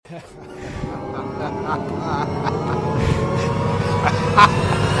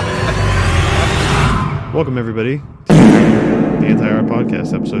Welcome everybody to the Anti-Art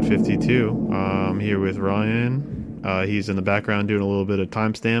Podcast, episode 52. I'm here with Ryan. He's in the background doing a little bit of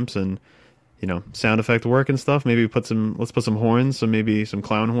timestamps and, you know, sound effect work and stuff. Maybe let's put some horns, so maybe some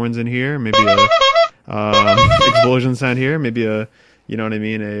clown horns in here. Maybe a explosion sound here. Maybe a, you know what I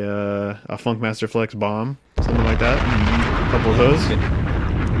mean, a Funkmaster Flex bomb, something like that. A couple of those.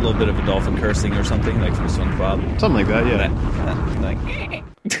 A little bit of a dolphin cursing or something, like from SpongeBob. Something like that, yeah. Like.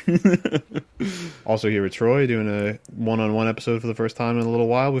 Also here with Troy, doing a one-on-one episode for the first time in a little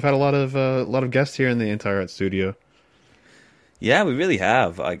while. We've had a lot of guests here in the Anti-Art studio. Yeah, we really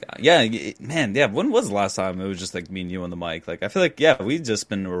have. Like, yeah, man, yeah. When was the last time it was just like me and you on the mic? Like, I feel like, yeah, we've just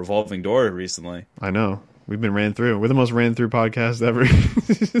been a revolving door recently. I know. We've been ran through. We're the most ran through podcast ever.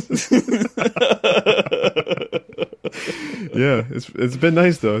 Yeah, it's been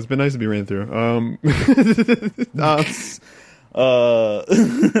nice though. It's been nice to be ran through. Ryan,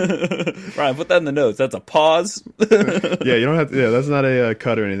 put that in the notes. That's a pause. Yeah, you don't have to. Yeah, that's not a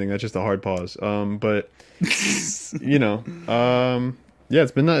cut or anything. That's just a hard pause. But you know, yeah,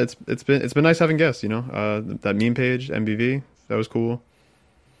 it's been nice having guests. You know, that meme page MBV, that was cool.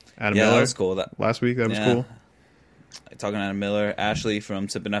 Adam Miller, that was cool. Last week, that was cool. Talking to Adam Miller, Ashley from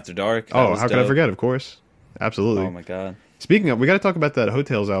Sipping After Dark. Oh, how could I forget? Of course, absolutely. Oh my god. Speaking of, we got to talk about that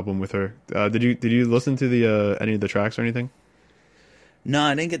Hotels album with her. Did you listen to the any of the tracks or anything? No,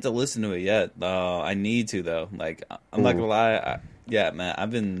 I didn't get to listen to it yet. I need to though. Like, I'm not gonna lie. Yeah,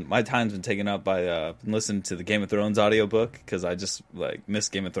 man, my time's been taken up by listening to the Game of Thrones audiobook because I just like miss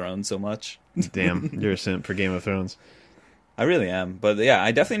Game of Thrones so much. Damn, you're a simp for Game of Thrones. I really am, but yeah,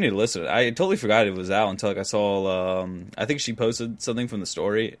 I definitely need to listen to it. I totally forgot it was out until like I saw. I think she posted something from the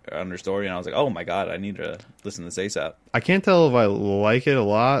story on her story, and I was like, "Oh my god, I need to listen to this ASAP." I can't tell if I like it a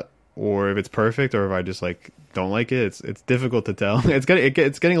lot or if it's perfect or if I just like don't like it. It's difficult to tell. It's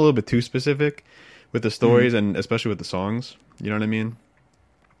getting a little bit too specific with the stories and especially with the songs. You know what I mean?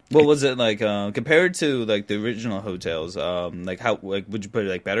 What was it like compared to like the original Hotels? Like how would you put it,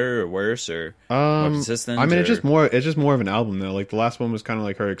 like better or worse or more consistent? I mean, it's just more of an album though. Like the last one was kind of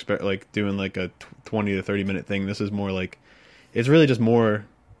like her like doing like a 20 to 30 minute thing. This is more like it's really just more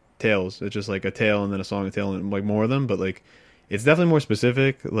tales. It's just like a tale and then a song, a tale, and like more of them. But like it's definitely more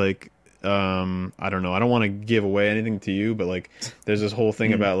specific. Like I don't know. I don't want to give away anything to you, but like there's this whole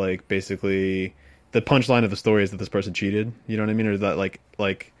thing about like basically the punchline of the story is that this person cheated. You know what I mean? Or that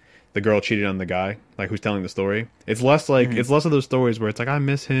like the girl cheated on the guy, like who's telling the story. It's less like it's less of those stories where it's like I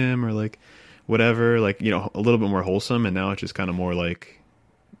miss him or like whatever, like, you know, a little bit more wholesome. And now it's just kind of more like,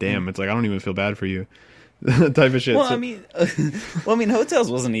 damn, it's like I don't even feel bad for you, type of shit. Well, I mean,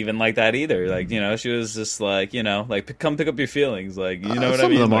 Hotels wasn't even like that either. Like, you know, she was just like, you know, like come pick up your feelings, like, you know what I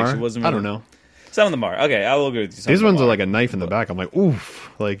mean? Some of them like, are. She wasn't really... I don't know. Some of them are. Okay, I will agree with you. These ones are like a knife in the back. I'm like,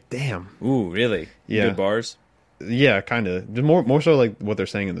 oof, like damn. Ooh, really? Yeah. Good bars. Yeah, kind of. More so like what they're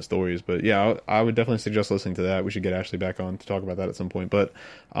saying in the stories. But yeah, I would definitely suggest listening to that. We should get Ashley back on to talk about that at some point. But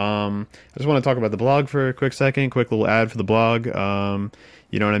I just want to talk about the blog for a quick second. Quick little ad for the blog. You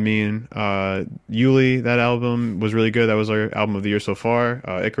know what I mean? Yuli, that album was really good. That was our album of the year so far.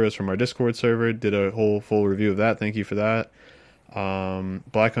 Icarus from our Discord server did a whole full review of that. Thank you for that.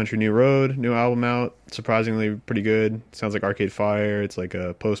 Black Country New Road, new album out. Surprisingly pretty good. Sounds like Arcade Fire. It's like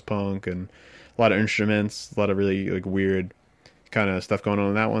a post-punk and a lot of instruments, a lot of really like weird kind of stuff going on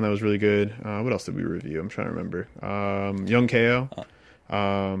in that one. That was really good. What else did we review? I'm trying to remember. Young KO. What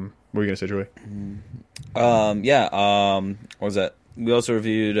were you gonna say, Troy? What was that? We also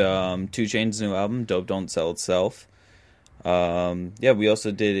reviewed 2 Chainz' new album, Dope Don't Sell Itself. We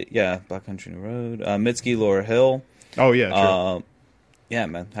also did Black Country New Road, Mitski, Laura Hill. Oh yeah, sure. Yeah,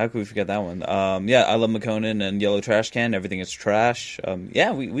 man. How could we forget that one? I Love McConan and Yellow Trash Can. Everything is trash.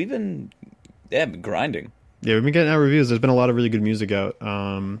 We've been grinding. Yeah, we've been getting out reviews. There's been a lot of really good music out.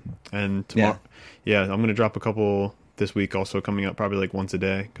 And tomorrow, I'm going to drop a couple this week also coming up probably like once a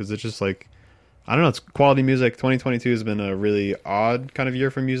day because it's just like, I don't know, it's quality music. 2022 has been a really odd kind of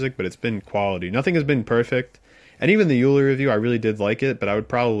year for music, but it's been quality. Nothing has been perfect. And even the Yuli review, I really did like it, but I would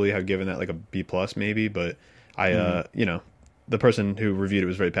probably have given that like a B+ maybe, but you know, the person who reviewed it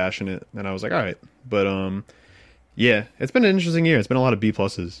was very passionate and I was like, all right. But it's been an interesting year. It's been a lot of B+,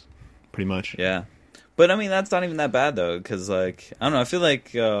 pretty much. Yeah. But I mean, that's not even that bad though, because like I don't know. I feel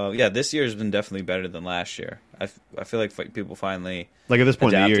like this year has been definitely better than last year. I feel like people finally like at this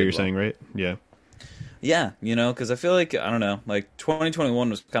point in the year, you're saying, right? Yeah. Yeah, you know, because I feel like I don't know, like 2021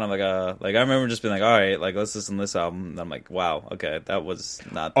 was kind of like I remember just being like, all right, like let's listen to this album. And I'm like, wow, okay, that was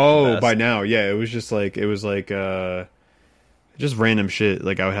not. Oh, by now, yeah, it was just random shit.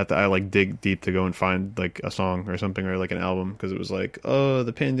 Like I like dig deep to go and find like a song or something or like an album because it was like, oh,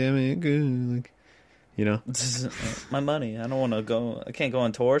 the pandemic, like, you know. My money. I don't want to go. I can't go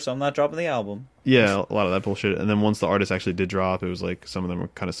on tour, so I'm not dropping the album. Yeah, a lot of that bullshit. And then once the artist actually did drop, it was like some of them were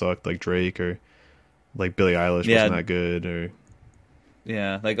kind of sucked, like Drake or like Billie Eilish wasn't that good, or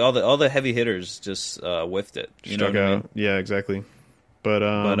yeah, like all the heavy hitters just whiffed it. You know struck what out. I mean? Yeah, exactly. But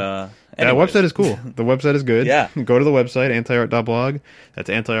anyways. that website is cool. The website is good. Yeah. Go to the website, antiart.blog. That's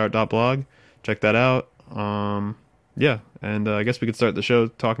antiart.blog. Check that out. Yeah, and I guess we could start the show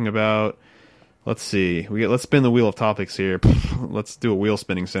talking about. Let's see. Let's spin the wheel of topics here. Let's do a wheel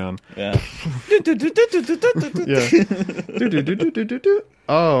spinning sound. Yeah. Yeah.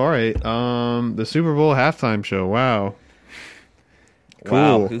 Oh, all right. The Super Bowl halftime show. Wow.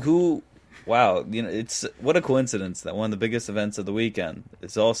 Cool. Wow. Wow. You know, it's what a coincidence that one of the biggest events of the weekend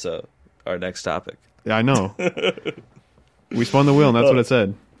is also our next topic. Yeah, I know. We spun the wheel, and that's what it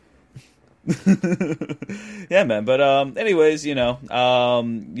said. Yeah, man. But anyways, you know,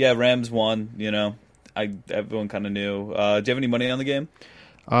 yeah, Rams won. You know, everyone kind of knew. Do you have any money on the game?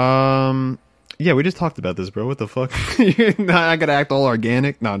 Yeah, we just talked about this, bro. What the fuck? I gotta act all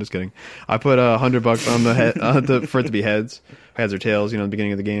organic. No, I'm just kidding. I put $100 on the head for it to be heads or tails. You know, at the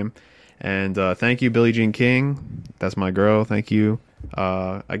beginning of the game. And thank you, Billie Jean King. That's my girl. Thank you.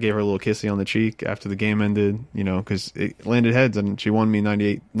 I gave her a little kissy on the cheek after the game ended, you know, because it landed heads and she won me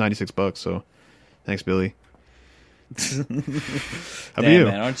 $96. So thanks, Billy. How about you?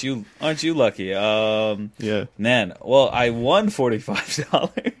 Man, aren't you lucky? Yeah. Man, well, I won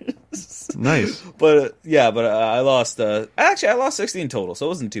 $45. Nice. But I lost. Actually, I lost 60 in total, so it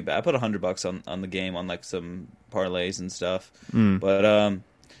wasn't too bad. I put $100 on the game on like some parlays and stuff. But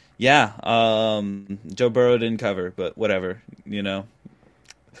yeah, Joe Burrow didn't cover, but whatever, you know.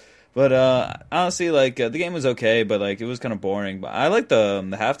 But honestly, like the game was okay, but like it was kind of boring. But I liked the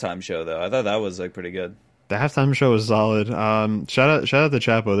halftime show though. I thought that was like pretty good. The halftime show was solid. Shout out to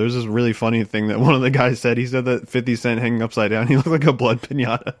Chapo. There was this really funny thing that one of the guys said. He said that 50 Cent hanging upside down, he looked like a blood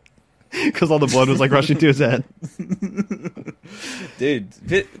pinata because all the blood was like rushing to his head. Dude,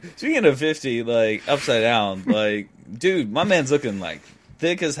 speaking of 50, like upside down, like dude, my man's looking like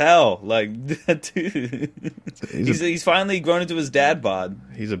thick as hell. Like, dude, he's finally grown into his dad bod.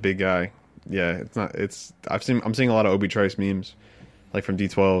 He's a big guy. Yeah, I'm seeing a lot of Obi Trice memes, like from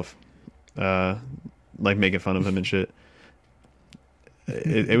D12, like making fun of him and shit.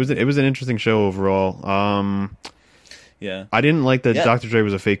 It was an interesting show overall. Yeah, I didn't like that Dr. Dre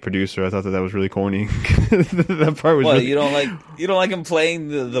was a fake producer. I thought that was really corny. That part was. What, really... you don't like him playing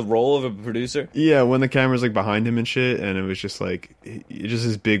the role of a producer? Yeah, when the camera's like behind him and shit, and it was just like just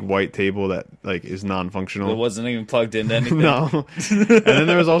this big white table that like is non-functional. It wasn't even plugged into anything. No. And then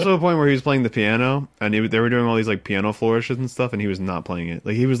there was also a point where he was playing the piano, and they were doing all these like piano flourishes and stuff, and he was not playing it.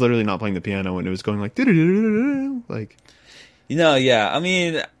 Like he was literally not playing the piano, and it was going like like. You know, yeah. I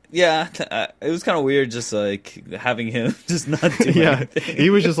mean. Yeah, it was kind of weird just, like, having him just not do anything. He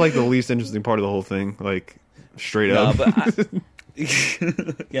was just, like, the least interesting part of the whole thing, like, straight up.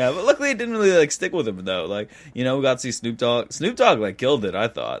 Yeah, but luckily it didn't really, like, stick with him, though. Like, you know, we got to see Snoop Dogg. Snoop Dogg, like, killed it, I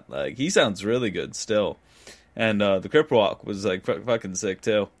thought. Like, he sounds really good still. And the Crip Walk was, like, fucking sick,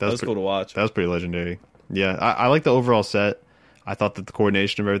 too. That was cool to watch. That was pretty legendary. Yeah, I like the overall set. I thought that the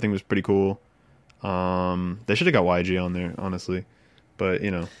coordination of everything was pretty cool. They should have got YG on there, honestly. But,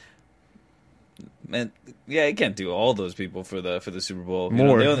 you know. Man, yeah, you can't do all those people for the Super Bowl.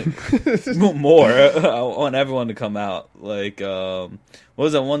 More. You know, more. I want everyone to come out. Like, what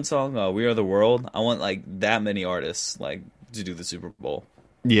was that one song? We Are the World. I want like that many artists like to do the Super Bowl.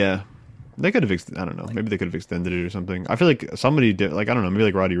 Yeah, they could have. I don't know. Maybe they could have extended it or something. I feel like somebody did. Like I don't know. Maybe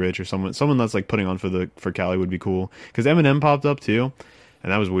like Roddy Ricch or someone that's like putting on for Cali would be cool. Because Eminem popped up too,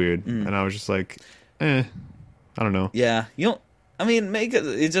 and that was weird. And I was just like, I don't know. Yeah, you don't. I mean,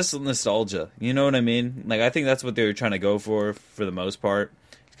 it's just nostalgia. You know what I mean? Like, I think that's what they were trying to go for the most part,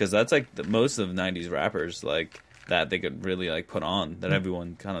 because that's like most of the '90s rappers like that they could really like put on that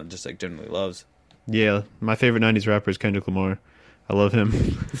everyone kind of just like generally loves. Yeah, my favorite '90s rapper is Kendrick Lamar. I love him.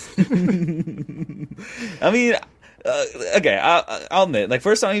 I mean, okay, I'll admit, like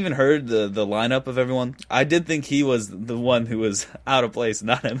first time I even heard the lineup of everyone, I did think he was the one who was out of place,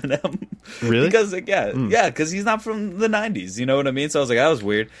 not Eminem. Really? Because like, because he's not from the '90s. You know what I mean? So I was like, that was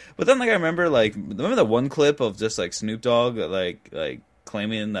weird. But then like I remember that one clip of just like Snoop Dogg like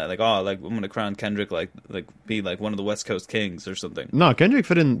claiming that like I'm gonna crown Kendrick like be like one of the West Coast Kings or something. No, Kendrick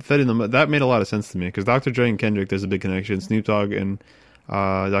fit in that made a lot of sense to me because Dr. Dre and Kendrick, there's a big connection. Snoop Dogg and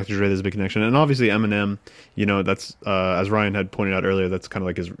Dr. Dre, there's a big connection, and obviously Eminem, you know, that's as Ryan had pointed out earlier, that's kind of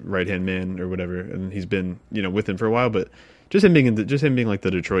like his right hand man or whatever, and he's been with him for a while. But just him being like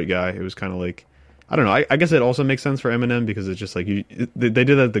the Detroit guy. It was kind of like, I don't know. I guess it also makes sense for Eminem because it's just like they did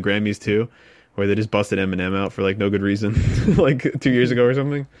that at the Grammys too, where they just busted Eminem out for like no good reason, like 2 years ago or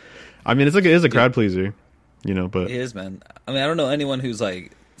something. I mean, it is a crowd pleaser, but it is, man. I mean, I don't know anyone who's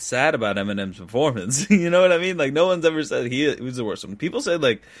like sad about Eminem's performance. You know what I mean? Like, no one's ever said he was the worst one. People said,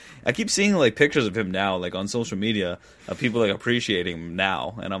 like, I keep seeing like pictures of him now, like on social media, of people like appreciating him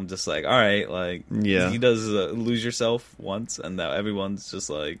now, and I'm just like, all right, like, yeah, he does Lose Yourself once, and now everyone's just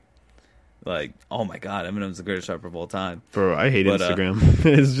like, oh my god, Eminem's the greatest rapper of all time. Bro, I hate Instagram.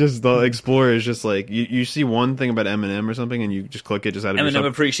 It's just the Explorer is just like you see one thing about Eminem or something and you just click it just out of Eminem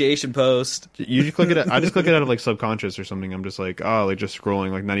appreciation post. You just click it. I just click it out of like subconscious or something. I'm just like, oh, like just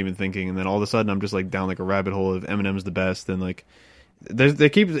scrolling, like not even thinking, and then all of a sudden I'm just like down like a rabbit hole of Eminem's the best, and like they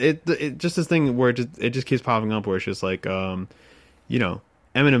keep it just this thing where it just keeps popping up where it's just like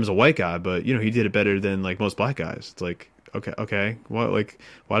Eminem's a white guy, but he did it better than like most black guys. It's like, okay. What, like,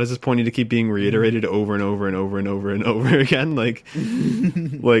 why does this point need to keep being reiterated over and over and over and over and over again? Like,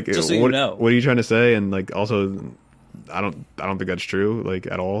 just so what are you trying to say? And like, also, I don't think that's true, like,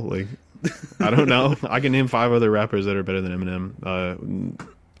 at all. Like, I don't know. I can name 5 other rappers that are better than Eminem.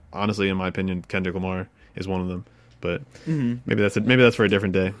 Honestly, in my opinion, Kendrick Lamar is one of them. But maybe that's for a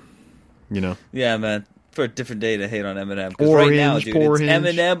different day. Yeah, man. For a different day to hate on Eminem. Because right now, dude, it's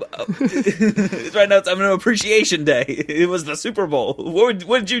Eminem. Right now, it's Eminem Appreciation Day. It was the Super Bowl. What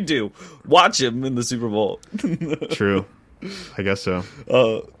did you do? Watch him in the Super Bowl. True. I guess so.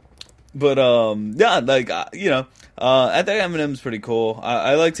 Yeah, like, I think Eminem's pretty cool.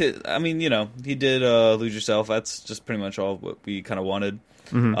 I liked it. I mean, he did Lose Yourself. That's just pretty much all what we kind of wanted.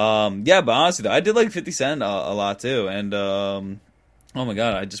 Mm-hmm. Yeah, but honestly, though, I did like 50 Cent a lot, too. And, oh my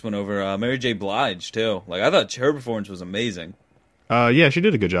god, I just went over Mary J. Blige, too. Like, I thought her performance was amazing. Yeah, she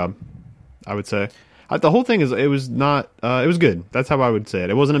did a good job, I would say. The whole thing it was not, it was good. That's how I would say it.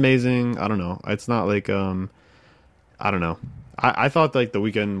 It wasn't amazing. I don't know. It's not like, I don't know. I thought, like, The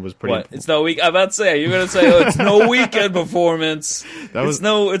Weeknd was pretty... What? It's no week. I'm about to say, you're going to say, it's no Weeknd performance. It's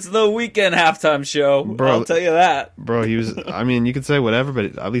no Weeknd halftime show. Bro, I'll tell you that. Bro, he was... I mean, you could say whatever,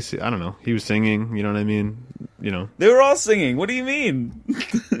 but at least, I don't know. He was singing, you know what I mean? They were all singing. What do you mean?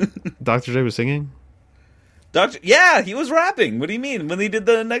 Dr. J was singing? Yeah, he was rapping. What do you mean? When they did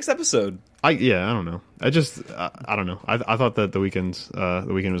the next episode. I don't know. I don't know. I thought that the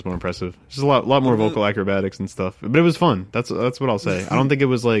Weeknd was more impressive. Just a lot more vocal acrobatics and stuff. But it was fun. That's what I'll say. I don't think it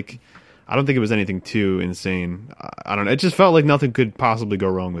was anything too insane. I don't know. It just felt like nothing could possibly go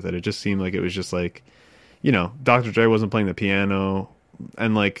wrong with it. It just seemed like it was just like, Dr. Dre wasn't playing the piano,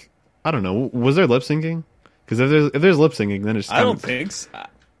 and like, I don't know. Was there lip syncing? Because if there's lip syncing, then it's I don't think so.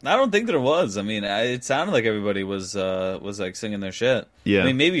 I don't think there was. I mean, it sounded like everybody was like singing their shit. Yeah. I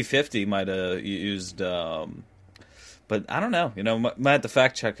mean, maybe 50 might have used, but I don't know. Might have to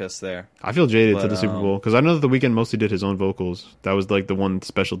fact check us there. I feel jaded to the Super Bowl because I know that The Weeknd mostly did his own vocals. That was like the one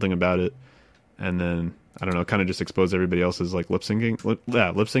special thing about it. And then I don't know, kind of just exposed everybody else's like lip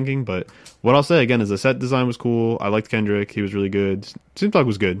syncing. But what I'll say again is the set design was cool. I liked Kendrick. He was really good. Snoop Dogg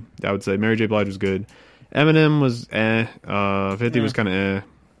was good. I would say Mary J. Blige was good. Eminem was 50 was kind of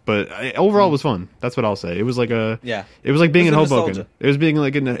but overall it was fun. That's what I'll say. It was like it was like being in Hoboken. Nostalgia. It was being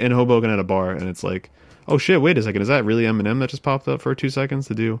like in Hoboken at a bar, and it's like, oh shit, wait a second, is that really Eminem that just popped up for 2 seconds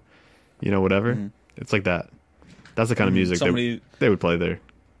to do, whatever? Mm-hmm. It's like that. That's the kind of music they would play there.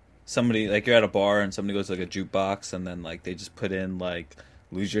 Somebody, like, you're at a bar and somebody goes to like a jukebox, and then like they just put in like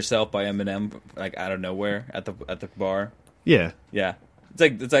 "Lose Yourself" by Eminem like out of nowhere at the bar. Yeah. It's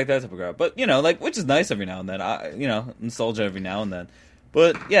like that type of crowd, but which is nice every now and then. Nostalgia every now and then.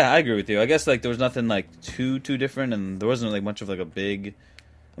 But yeah, I agree with you. I guess like there was nothing like too different, and there wasn't like much of like a big.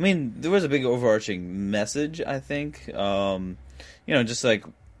 I mean, there was a big overarching message. I think, just like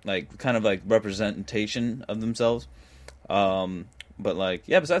kind of like representation of themselves. But like,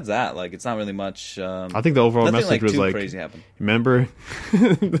 yeah, besides that, like it's not really much. I think the overall message was like, crazy happened. Remember,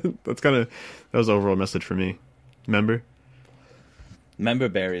 that was the overall message for me. Remember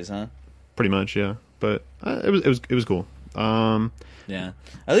berries, huh? Pretty much, yeah. But it was cool. Yeah,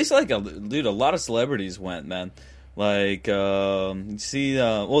 at least like a lot of celebrities went, man. Like, you see,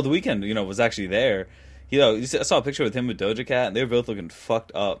 The Weeknd, was actually there. I saw a picture with him with Doja Cat, and they were both looking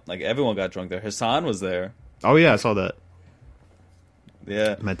fucked up. Like, everyone got drunk there. Hassan was there. Oh yeah, I saw that.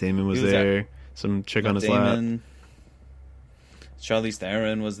 Yeah, Matt Damon was there. Some chick on his lap. Charlize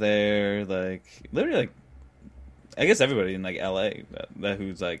Theron was there. Like, literally, like, I guess everybody in like L.A. that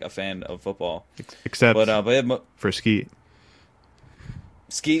who's like a fan of football, except for Skeet.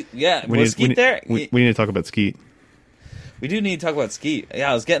 Skeet, yeah, was Skeet there? We need to talk about Skeet. We do need to talk about Skeet.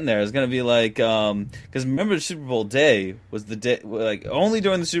 Yeah, I was getting there. I was gonna be like, because remember Super Bowl day was the day, like only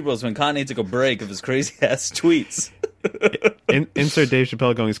during the Super Bowl is when Kanye took a break of his crazy ass tweets. Insert Dave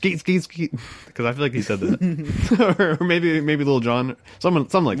Chappelle going Skeet Skeet Skeet, because I feel like he said that, or maybe Lil Jon,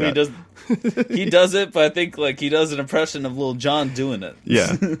 something like that. He does it, but I think like he does an impression of Lil Jon doing it.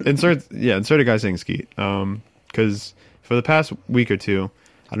 Yeah, insert a guy saying Skeet, because for the past week or two,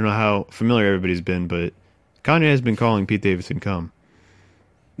 I don't know how familiar everybody's been, but Kanye has been calling Pete Davidson cum.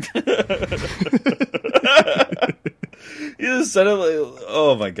 He just said it like,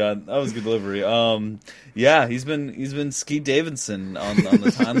 oh my god, that was good delivery. Yeah, he's been Skeet Davidson on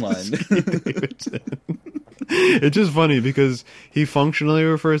the timeline. It's just funny because he functionally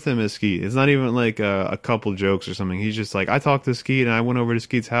refers to him as Skeet. It's not even like a couple jokes or something. He's just like, I talked to Skeet and I went over to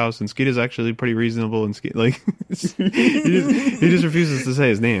Skeet's house and Skeet is actually pretty reasonable and Skeet like he just refuses to say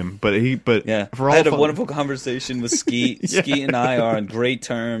his name. But yeah, for all I had a wonderful conversation with Skeet. Yeah. Skeet and I are on great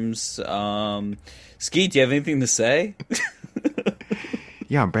terms. Skeet, do you have anything to say?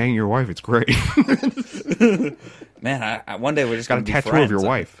 Yeah, I'm banging your wife. It's great. Man, one day we're just got gonna a tattoo of your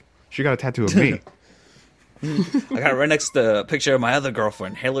wife. She got a tattoo of me. I got it right next to a picture of my other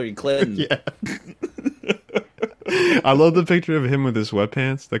girlfriend, Hillary Clinton. Yeah. I love the picture of him with his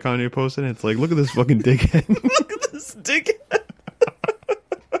sweatpants that Kanye posted. It's like, look at this fucking dickhead. Look at this dickhead.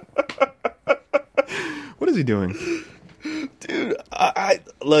 What is he doing? Dude, I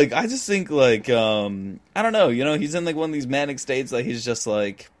just think like I don't know, he's in like one of these manic states, like he's just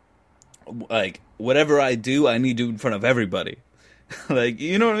like whatever I do, I need to do in front of everybody. Like,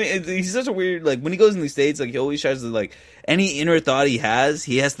 you know what I mean? He's such a weird, like when he goes in these states, like he always tries to like any inner thought he has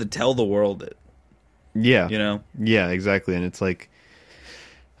to tell the world it. Yeah. Yeah, exactly. And it's like,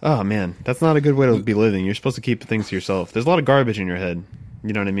 oh man, that's not a good way to be living. You're supposed to keep things to yourself. There's a lot of garbage in your head.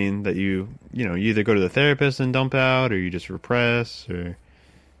 You know what I mean? That you either go to the therapist and dump out, or you just repress, or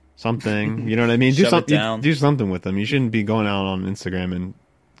something. You know what I mean? Do something with them. You shouldn't be going out on Instagram and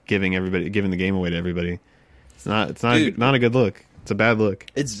giving the game away to everybody. It's not a good look. It's a bad look.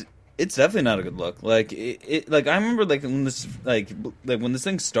 It's definitely not a good look. Like like I remember like when this when this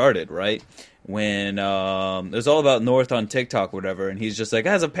thing started, right? When it was all about North on TikTok or whatever, and he's just like,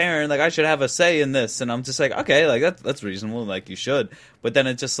 as a parent, like I should have a say in this, and I'm just like, okay, like that's reasonable, like you should, but then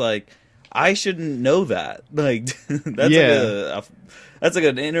it's just like I shouldn't know that, like that's like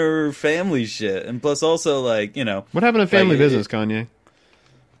an inner family shit, and plus also like what happened to family business, Kanye?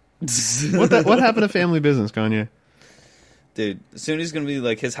 What happened to family business, Kanye? Dude, soon he's gonna be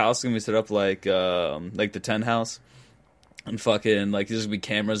like his house is gonna be set up like the 10 house. And fucking, like, there's gonna be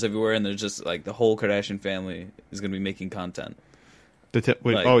cameras everywhere, and there's just, like, the whole Kardashian family is gonna be making content. You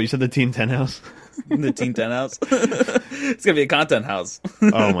said the Teen 10 house? The Teen 10 house? It's gonna be a content house.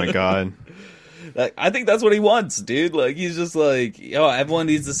 Oh, my God. Like, I think that's what he wants, dude. Like, he's just like, everyone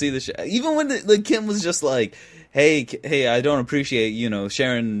needs to see this shit. Even when Kim was just like, hey, I don't appreciate,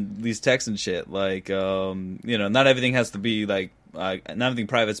 sharing these texts and shit. Like, not everything has to be, like, not everything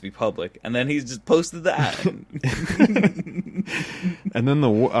private to be public, and then he's just posted that. And then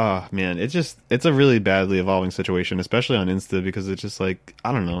man, it's a really badly evolving situation, especially on Insta, because it's just like,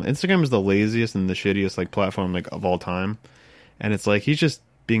 I don't know, Instagram is the laziest and the shittiest like platform like of all time, and it's like he's just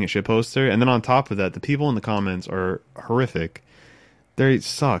being a shit poster, and then on top of that, the people in the comments are horrific. They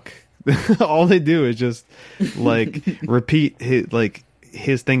suck. All they do is just like repeat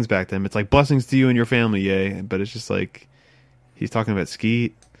his things back to him. It's like blessings to you and your family, yay, but it's just like he's talking about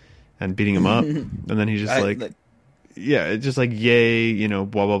Skeet and beating him up, and then he's just yeah, it's just like yay, blah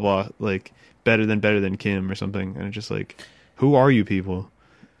blah blah, like better than Kim or something, and it's just like, who are you people?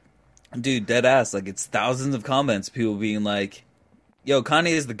 Dude, dead ass, like it's thousands of comments, people being like, yo,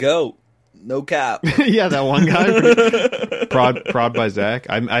 Kanye is the GOAT, no cap. Yeah, that one guy, prod by Zach.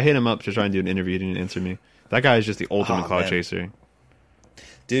 I hit him up to try and do an interview. He didn't answer me. That guy is just the ultimate cloud chaser.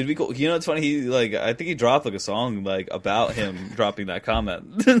 Dude, it's funny. He I think he dropped like a song like about him dropping that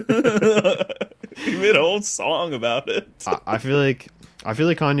comment. He made a whole song about it. I feel like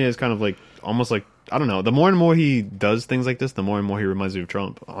Kanye is kind of like almost like, I don't know. The more and more he does things like this, the more and more he reminds me of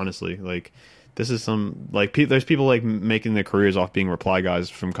Trump. Honestly, like this is some like there's people like making their careers off being reply guys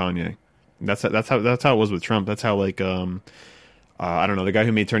from Kanye. That's how it was with Trump. That's how like I don't know, the guy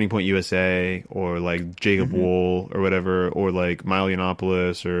who made Turning Point USA, or like Jacob Wool or whatever, or like Milo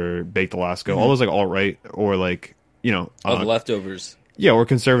Yiannopoulos or Baked Alaska, all those like alt-right or like, all the leftovers. Yeah, or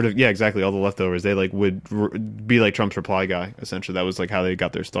conservative. Yeah, exactly. All the leftovers. They like would be like Trump's reply guy. Essentially, that was like how they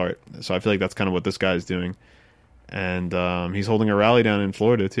got their start. So I feel like that's kind of what this guy is doing. And he's holding a rally down in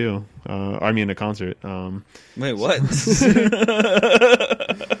Florida too. A concert. Wait, what?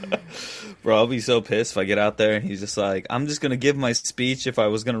 Bro, I'll be so pissed if I get out there and he's just like, I'm just gonna give my speech if I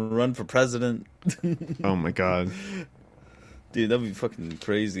was gonna run for president. Oh my god. Dude, that'd be fucking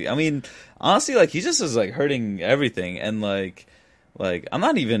crazy. I mean, honestly, like, he just is, like, hurting everything, and, like, I'm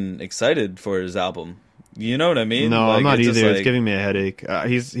not even excited for his album. You know what I mean? No, like, I'm not either. Just, like, it's giving me a headache.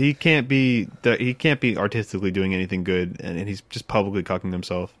 He can't be artistically doing anything good, and he's just publicly cucking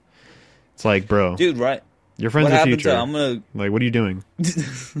himself. It's like, bro, dude, right? Your friend's what the future. I'm gonna like, what are you doing?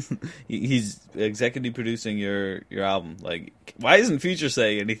 He's executive producing your album. Like, why isn't Future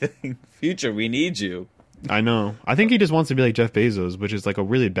saying anything? Future, we need you. I know. I think he just wants to be like Jeff Bezos, which is like a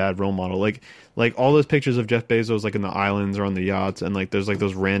really bad role model. Like all those pictures of Jeff Bezos, like in the islands or on the yachts, and like there's like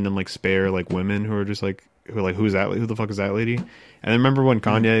those random like spare like women who are just like who's that? Who the fuck is that lady? And I remember when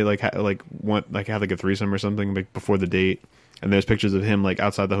Kanye had like a threesome or something like before the date, and there's pictures of him like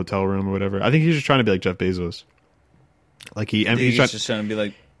outside the hotel room or whatever. I think he's just trying to be like Jeff Bezos. Like he's just trying to be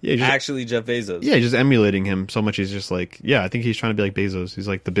like actually Jeff Bezos. Yeah, just emulating him so much. He's just like, yeah, I think he's trying to be like Bezos. He's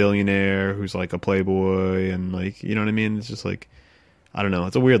like the billionaire who's like a playboy and like, you know what I mean? It's just like, I don't know.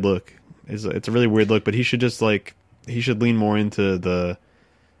 It's a weird look. It's a really weird look, but he should just like, he should lean more into the,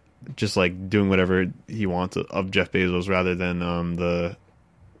 just like doing whatever he wants of Jeff Bezos rather than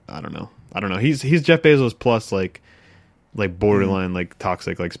I don't know. He's Jeff Bezos plus like borderline like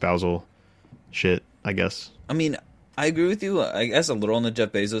toxic like spousal shit, I guess. I mean, I agree with you. I guess a little on the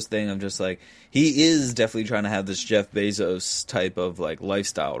Jeff Bezos thing. I'm just like, he is definitely trying to have this Jeff Bezos type of like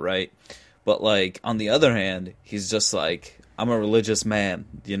lifestyle, right? But like on the other hand, he's just like, I'm a religious man.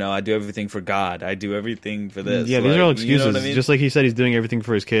 You know, I do everything for God. I do everything for this. Yeah, these are all excuses. You know what I mean? Just like he said, he's doing everything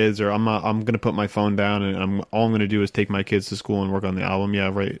for his kids, or I'm going to put my phone down and all I'm going to do is take my kids to school and work on the album. Yeah,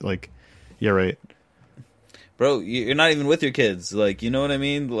 right. Like, yeah, right. Bro, you're not even with your kids. Like, you know what I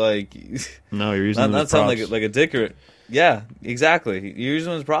mean? Like, no, you're using them as sound props. like a dick or. Yeah, exactly. You're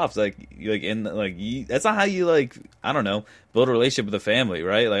using them as props. That's not how you like. I don't know, build a relationship with a family,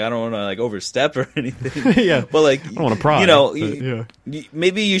 right? Like, I don't want to like overstep or anything. Yeah, but like, I don't want to pry. You know, yeah.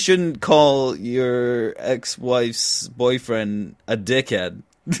 Maybe you shouldn't call your ex-wife's boyfriend a dickhead.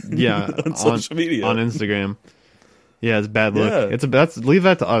 Yeah, on social media, on Instagram. Yeah, it's a bad look. Yeah. Leave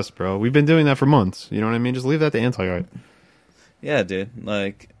that to us, bro. We've been doing that for months. You know what I mean? Just leave that to anti-art. Yeah, dude.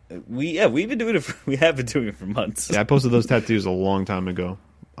 Like. We have been doing it for months. Yeah, I posted those tattoos a long time ago.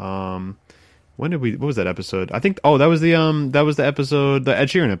 What was that episode? I think that was the episode, the Ed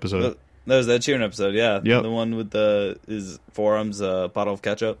Sheeran episode. That was the Ed Sheeran episode, yeah. Yep. The one with his forearms bottle of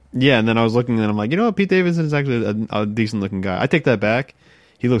ketchup. Yeah, and then I was looking and I'm like, you know what, Pete Davidson is actually a decent looking guy. I take that back.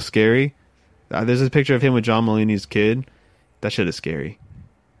 He looks scary. There's this picture of him with John Mulaney's kid. That shit is scary.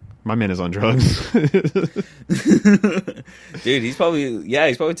 My man is on drugs. Dude, he's probably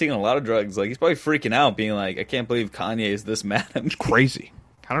taking a lot of drugs. Like, he's probably freaking out, being like, I can't believe Kanye is this mad at me. It's crazy.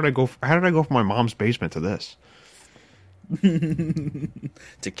 How did I go from my mom's basement to this?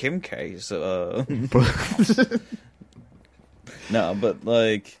 To Kim K. So, no, but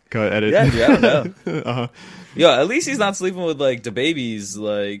like, go ahead, edit. Yeah, dude, I don't know. Uh-huh. Yo, at least he's not sleeping with like the baby's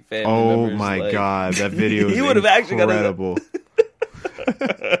like family members. Oh my like, god, that video is would have actually got incredible.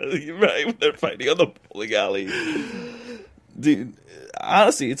 You're right, when they're fighting on the bowling alley. Dude,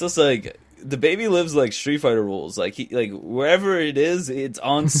 honestly, it's just like the baby lives like Street Fighter rules. Like wherever it is, it's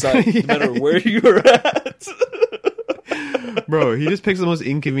on site, no matter where you're at. Bro, he just picks the most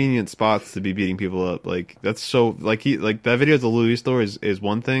inconvenient spots to be beating people up. Like, that's so like that video at the Louis store is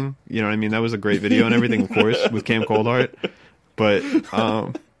one thing. You know what I mean? That was a great video and everything, of course, with Cam Coldheart. But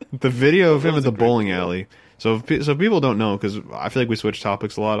the video of him at the bowling alley. So people don't know, because I feel like we switch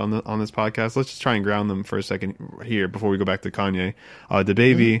topics a lot on this podcast. Let's just try and ground them for a second here before we go back to Kanye. The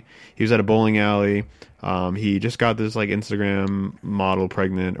baby, he was at a bowling alley. He just got this like Instagram model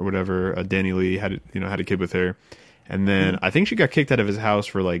pregnant or whatever. Danny Lee had a kid with her, and then I think she got kicked out of his house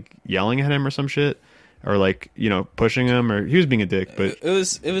for like yelling at him or some shit. Or like, pushing him, or he was being a dick, but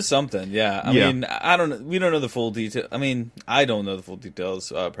it was something. Yeah, I mean, I don't know. We don't know the full detail. I mean, I don't know the full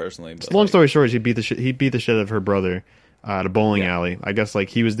details personally. But long story short, he beat the shit out of her brother at a bowling alley. I guess like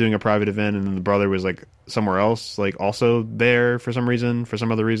he was doing a private event, and then the brother was like somewhere else, like also there for some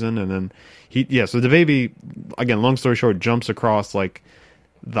other reason, and then so the baby, again, long story short, jumps across like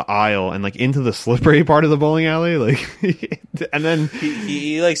the aisle and like into the slippery part of the bowling alley, like, and then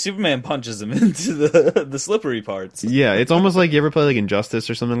he like Superman punches him into the slippery parts. Yeah, it's almost like you ever play like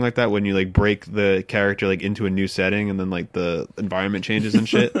Injustice or something like that, when you like break the character like into a new setting and then like the environment changes and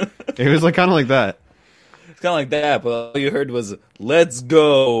shit. It was like kind of like that. It's kind of like that, but all you heard was "Let's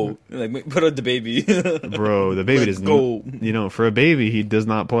go!" Like, put on the baby. Bro, the baby does go. For a baby, he does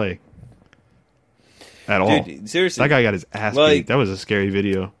not play. At all. Dude, seriously. That guy got his ass beat. That was a scary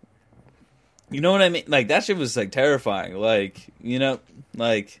video. You know what I mean? Like, that shit was, like, terrifying. Like, you know,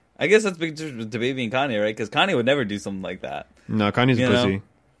 like, I guess that's big difference with Baby and Kanye, right? Because Kanye would never do something like that. No, Kanye's a pussy.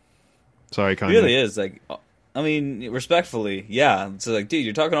 Sorry, Kanye. He really is. Like, I mean, respectfully, yeah. It's like, dude,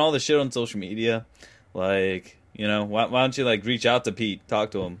 you're talking all this shit on social media. Like, you know, why don't you, like, reach out to Pete,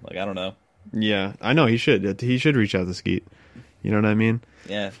 talk to him? Like, I don't know. Yeah, I know, he should. He should reach out to Skeet. You know what I mean?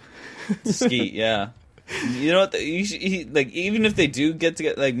 Yeah. Skeet, yeah. You know what? Like, even if they do get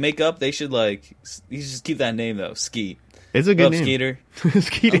to like make up, they should like you should just keep that name though, Skeet. It's a good name, Skeeter.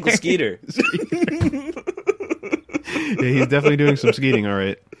 Skeeter. Uncle Skeeter. Yeah, he's definitely doing some skeeting. All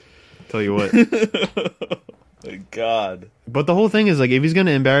right, tell you what. My God. But the whole thing is like, if he's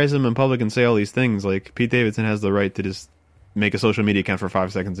gonna embarrass him in public and say all these things, like Pete Davidson has the right to just make a social media account for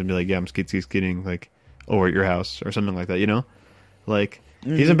 5 seconds and be like, "Yeah, I'm skeeting like over at your house" or something like that. You know, like.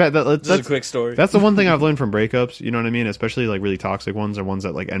 He's in bad. That's a quick story. That's the one thing I've learned from breakups. You know what I mean? Especially like really toxic ones or ones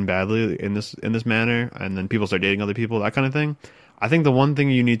that like end badly in this manner, and then people start dating other people, that kind of thing. I think the one thing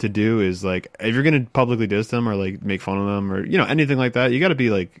you need to do is like, if you're gonna publicly diss them or like make fun of them or anything like that, you got to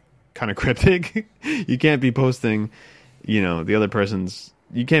be like kind of cryptic. You can't be posting, the other person's.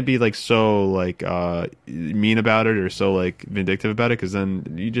 You can't be like so like mean about it or so like vindictive about it, because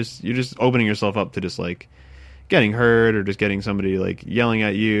then you're just opening yourself up to just like getting hurt or just getting somebody like yelling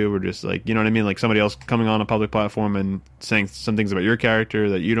at you or just like, you know what I mean, like somebody else coming on a public platform and saying some things about your character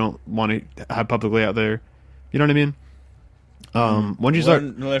that you don't want to have publicly out there. You know what I mean? Once you start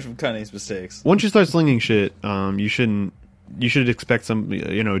learn from Kanye's mistakes. Once you start slinging shit, you should expect some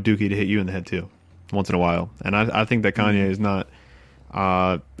dookie to hit you in the head too once in a while. And I think that Kanye is not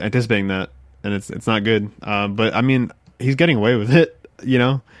anticipating that, and it's not good. But I mean, he's getting away with it,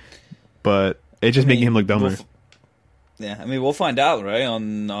 but it's just making him look dumber. Yeah, I mean, we'll find out, right,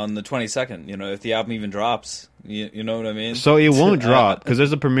 on the 22nd, if the album even drops. You know what I mean? So it won't drop, because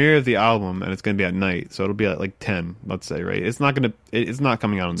there's a premiere of the album, and it's going to be at night, so it'll be at, like, 10, let's say, right? It's not coming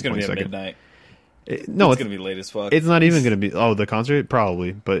out on the 22nd. It's going to be at midnight. It's going to be late as fuck. It's not even going to be... Oh, the concert?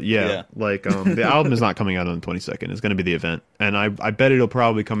 Probably. But, yeah. Like, the album is not coming out on the 22nd. It's going to be the event. And I bet it'll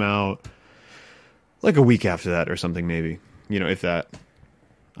probably come out, like, a week after that or something, maybe. If that.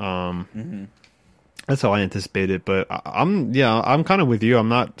 That's how I anticipate it, but I'm kind of with you. I'm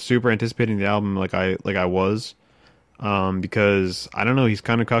not super anticipating the album like I was, because I don't know. He's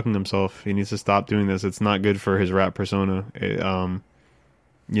kind of cocking himself. He needs to stop doing this. It's not good for his rap persona.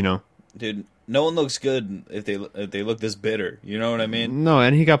 Dude, no one looks good if they look this bitter. You know what I mean? No,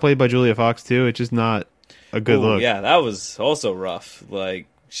 and he got played by Julia Fox too. It's just not a good look. Yeah, that was also rough.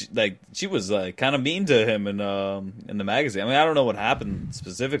 She was like kind of mean to him in the magazine. I mean, I don't know what happened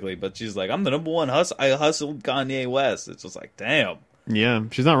specifically, but she's like, "I'm the number one I hustled Kanye West." It's just like, damn. Yeah,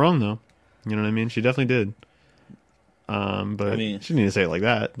 she's not wrong though. You know what I mean? She definitely did. But I mean, she didn't need to say it like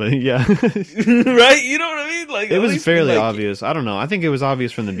that. But yeah, right? You know what I mean? Like, it was fairly obvious. I don't know. I think it was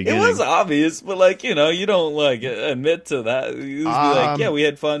obvious from the beginning. It was obvious, but you don't admit to that. You just be like, yeah, we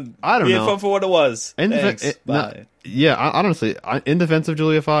had fun. I don't know. We had fun for what it was. Thanks. Bye. Yeah, honestly, in defense of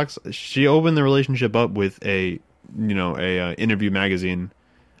Julia Fox, she opened the relationship up with a interview magazine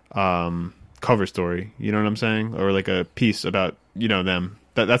cover story. You know what I'm saying? Or like a piece about them.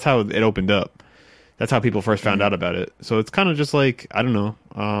 That's how it opened up. That's how people first found out about it. So it's kind of just like, I don't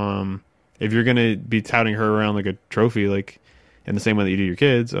know. If you're gonna be touting her around like a trophy, like in the same way that you do your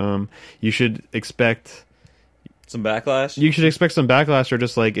kids, you should expect some backlash. You should expect some backlash, or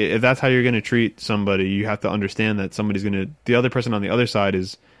just like, if that's how you're going to treat somebody, you have to understand that the other person on the other side you're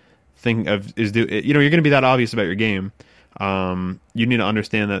going to be that obvious about your game. You need to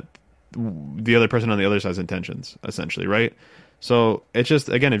understand that the other person on the other side's intentions, essentially, right? So it's just,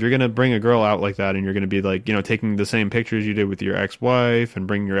 again, if you're going to bring a girl out like that and you're going to be like, taking the same pictures you did with your ex-wife and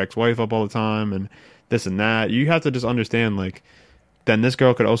bringing your ex-wife up all the time and this and that, you have to just understand, like, then this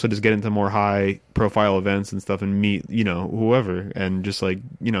girl could also just get into more high profile events and stuff and meet, whoever, and just like,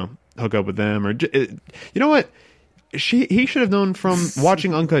 hook up with them, or you know what? He should have known from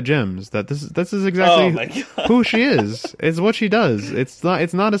watching Uncut Gems that this is exactly who she is. It's what she does. It's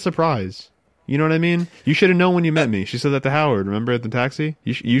not a surprise. You know what I mean? You should have known when you met me. She said that to Howard. Remember at the taxi?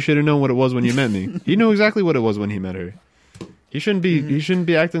 You should have known what it was when you met me. You know exactly what it was when he met her. He shouldn't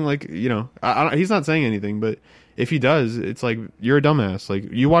be acting like, he's not saying anything, but if he does, it's like, you're a dumbass.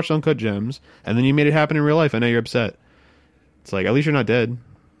 Like, you watched Uncut Gems, and then you made it happen in real life, and now you're upset. It's like, at least you're not dead,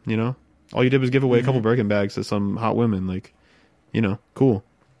 All you did was give away a couple Birkin bags to some hot women, like, cool.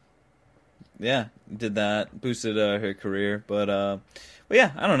 Yeah, did that, boosted her career, but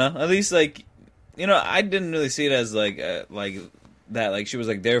yeah, I don't know. At least, like, I didn't really see it as, like that like she was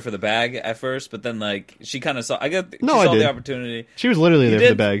like there for the bag at first, but then like she kind of saw. I saw did. the opportunity. She was literally there for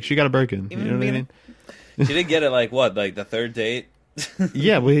the bag. She got a Birkin. You know what I mean? She did get it like what, like the third date.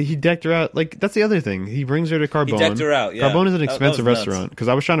 Yeah, well, he decked her out. Like that's the other thing. He brings her to Carbone. He decked her out. Yeah. Carbone is an expensive restaurant because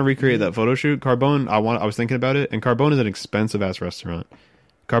I was trying to recreate that photo shoot. Carbone, I was thinking about it, and Carbone is an expensive ass restaurant.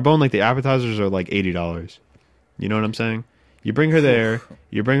 Carbone, like the appetizers are like $80. You know what I'm saying? You bring her there,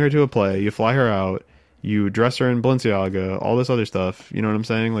 you bring her to a play, you fly her out, you dress her in Balenciaga, all this other stuff. You know what I'm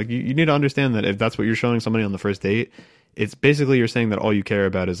saying? Like you need to understand that if that's what you're showing somebody on the first date, it's basically you're saying that all you care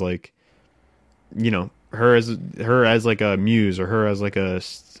about is like, you know, her as like a muse, or her as like a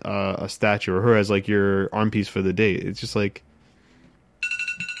statue, or her as like your arm piece for the date. It's just like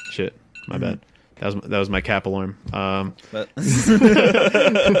shit. My bad. That was my cap alarm.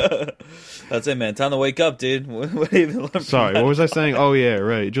 That's it, man. Time to wake up, dude. Sorry, what was I saying? Oh yeah,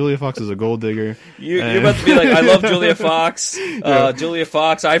 right. Julia Fox is a gold digger. You're about to be like, I love Julia Fox. Julia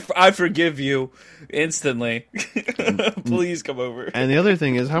Fox, I forgive you instantly. Please come over. And the other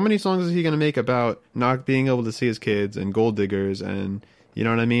thing is, how many songs is he going to make about not being able to see his kids and gold diggers and, you know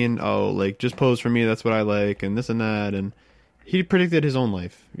what I mean? Oh, like, just pose for me, that's what I like, and this and that. And he predicted his own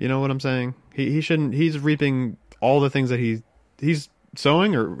life. You know what I'm saying? He shouldn't. He's reaping all the things that he's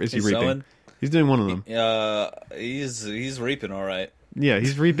sowing, or is he reaping? Sowing? He's doing one of them. He's reaping, all right. Yeah,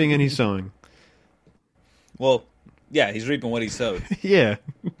 he's reaping and he's sowing. Well, yeah, he's reaping what he sowed. Yeah,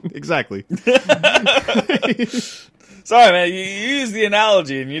 exactly. Sorry, man. You used the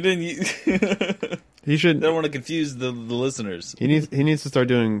analogy and you didn't. He should. I don't want to confuse the listeners. He needs to start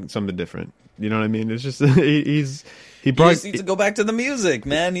doing something different. You know what I mean? It's just he just needs to go back to the music,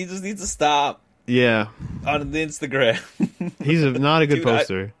 man. He just needs to stop. Yeah, on the Instagram. He's not a good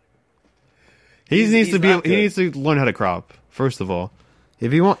poster. He needs to learn how to crop. First of all,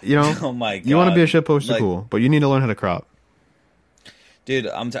 if you want, you know, oh my God. You want to be a shit poster, cool, but you need to learn how to crop. Dude,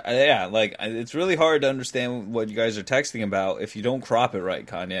 like it's really hard to understand what you guys are texting about if you don't crop it right,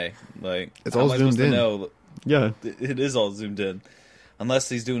 Kanye. Like it's all zoomed in. Yeah, it is all zoomed in, unless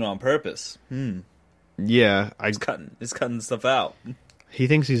he's doing it on purpose. Yeah, He's cutting stuff out. He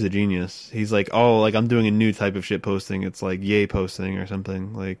thinks he's a genius. He's like, oh, like I'm doing a new type of shit posting. It's like Ye posting or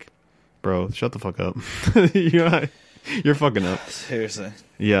something. Like, bro, shut the fuck up. You're fucking up. Seriously.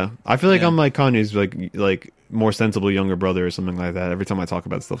 Yeah, I feel like I'm like Kanye's like more sensible younger brother or something like that. Every time I talk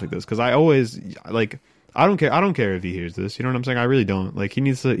about stuff like this, because I always like I don't care if he hears this. You know what I'm saying? I really don't. Like he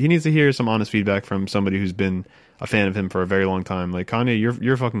needs to hear some honest feedback from somebody who's been a fan of him for a very long time. Like Kanye,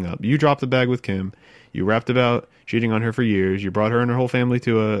 you're fucking up. You dropped the bag with Kim. You rapped about cheating on her for years. You brought her and her whole family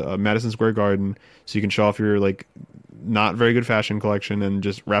to a Madison Square Garden so you can show off your like not very good fashion collection and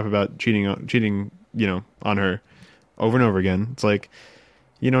just rap about cheating, you know, on her over and over again. It's like,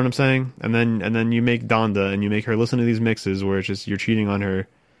 you know what I'm saying? And then you make Donda and you make her listen to these mixes where it's just you're cheating on her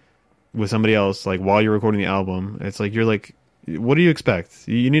with somebody else like while you're recording the album. It's like you're like, what do you expect?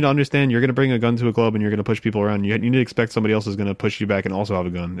 You need to understand you're going to bring a gun to a club and you're going to push people around. You need to expect somebody else is going to push you back and also have a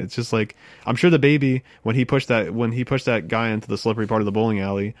gun. It's just like, I'm sure the baby, when he pushed that guy into the slippery part of the bowling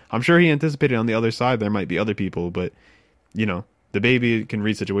alley, I'm sure he anticipated on the other side there might be other people, but you know, the baby can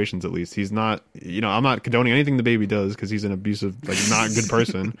read situations at least. He's not, you know, I'm not condoning anything the baby does because he's an abusive, like not good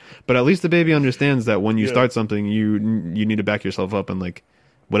person, but at least the baby understands that when you start something, you need to back yourself up and like,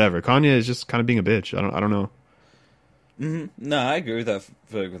 whatever. Kanye is just kind of being a bitch. I don't know. Mm-hmm. No, I agree with that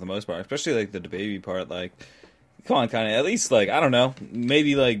for the most part, especially like the baby part. Like, come on, Kanye, at least like I don't know,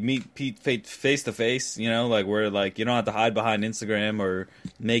 maybe like meet Pete face to face. You know, like where like you don't have to hide behind Instagram or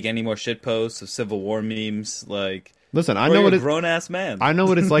make any more shit posts of Civil War memes. Like, listen, I know what it's grown ass man. I know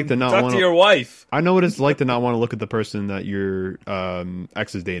what it's like to not talk want to your wife. I know what it's like to not want to look at the person that your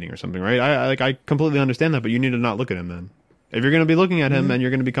ex is dating or something, right? I completely understand that, but you need to not look at him then. If you're going to be looking at him and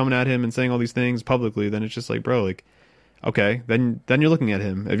you're going to be coming at him and saying all these things publicly, then it's just like, bro, like, okay, then you're looking at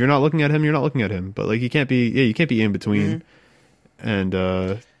him. If you're not looking at him, you're not looking at him. But like, you can't be in between and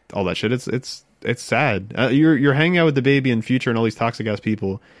all that shit. It's sad. You're hanging out with the baby and Future and all these toxic ass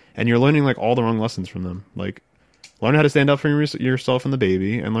people, and you're learning like all the wrong lessons from them. Like, learn how to stand up for yourself and the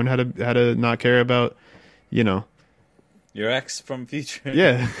baby, and learn how to not care about, you know, your ex from Future.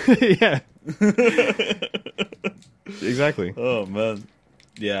 Yeah, yeah. Exactly. Oh man,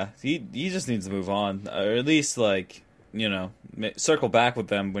 yeah. He just needs to move on, or at least like you know circle back with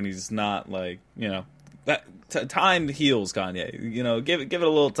them when he's not like you know that time heals Kanye. You know, give it a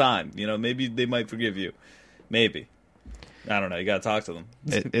little time. You know, maybe they might forgive you. Maybe. I don't know. You gotta talk to them.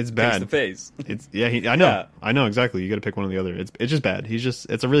 It's bad. Face to face. It's I know. Yeah. I know exactly. You gotta pick one or the other. It's just bad.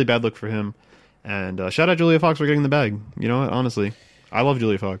 It's a really bad look for him. And shout out Julia Fox for getting the bag. You know what? Honestly, I love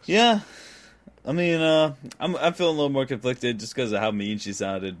Julia Fox. Yeah. I mean, I'm feeling a little more conflicted just because of how mean she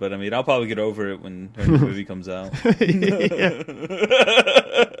sounded. But I mean, I'll probably get over it when her new movie comes out.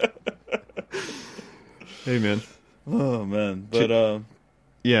 Hey man. Oh man, but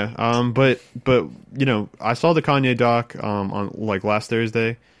yeah, but you know, I saw the Kanye doc on like last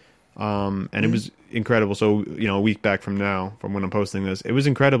Thursday, and it was incredible. So you know, a week back from now, from when I'm posting this, it was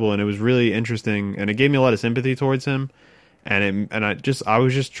incredible and it was really interesting, and it gave me a lot of sympathy towards him, I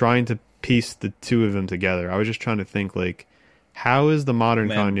was just trying to piece the two of them together. I was just trying to think like, how is the modern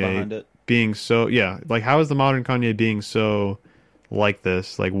Kanye being so like how is the modern Kanye being so like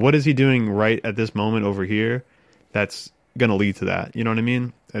this? Like, what is he doing right at this moment over here that's gonna lead to that? You know what I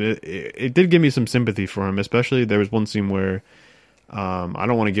mean? And it did give me some sympathy for him, especially there was one scene where I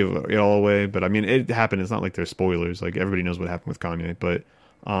don't want to give it all away, but I mean it happened. It's not like there's spoilers. Like everybody knows what happened with Kanye, but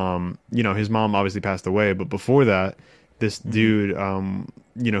you know, his mom obviously passed away, but before that, this dude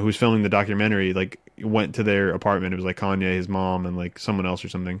you know, who's filming the documentary, like went to their apartment. It was like Kanye, his mom, and like someone else or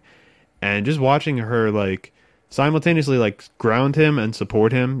something, and just watching her like simultaneously like ground him and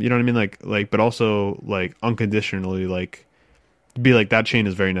support him, you know what I mean, like but also like unconditionally like be like, that chain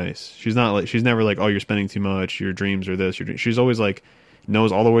is very nice. She's not like, she's never like, oh, you're spending too much, your dreams are this, she's always like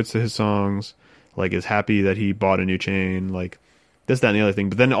knows all the words to his songs, like is happy that he bought a new chain, like this, that, and the other thing,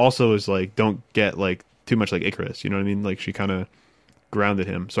 but then also is like, don't get like too much like Icarus, you know what I mean, like she kind of grounded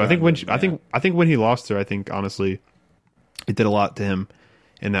him. So I think when I think when he lost her, I think honestly it did a lot to him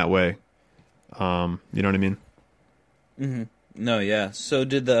in that way. You know what I mean? Mm-hmm. No, yeah. So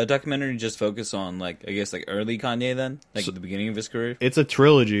did the documentary just focus on like, I guess like early Kanye then, like at the beginning of his career? It's a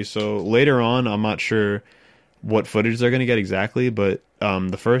trilogy. So later on, I'm not sure what footage they're going to get exactly, but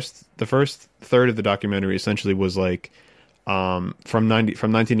the first third of the documentary essentially was like from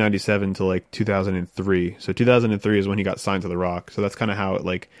 1997 to like 2003. So 2003 is when he got signed to The Rock. So that's kind of how it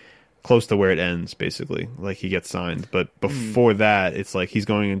like close to where it ends, basically. Like he gets signed, but before that, it's like he's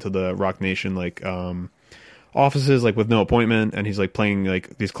going into the Rock Nation like offices like with no appointment, and he's like playing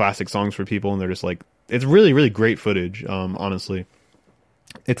like these classic songs for people, and they're just like, it's really really great footage. Honestly,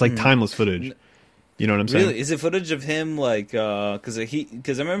 it's like timeless footage. You know what I'm saying? Really? Is it footage of him like because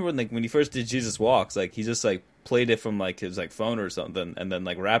I remember when he first did Jesus Walks, like he just like played it from like his like phone or something and then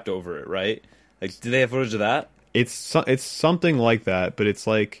like rapped over it, right? Like, do they have footage of that? It's something like that, but it's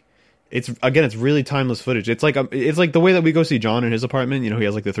like it's really timeless footage. It's like the way that we go see John in his apartment. You know, he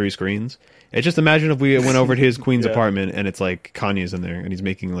has like the 3 screens. It's just, imagine if we went over to his Queens apartment and it's like Kanye's in there and he's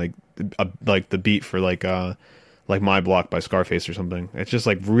making like the beat for like My Block by Scarface or something. It's just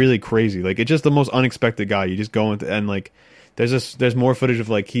like really crazy. Like, it's just the most unexpected guy. You just go into, and like there's more footage of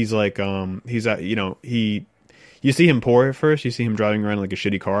like he's like he's at, you know, you see him poor at first. You see him driving around like a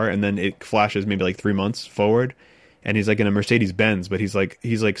shitty car, and then it flashes maybe like 3 months forward, and he's like in a Mercedes Benz, but he's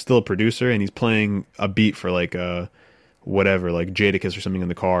like still a producer, and he's playing a beat for like whatever, like Jadakiss or something in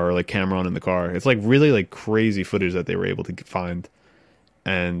the car, or like Cameron in the car. It's like really like crazy footage that they were able to find,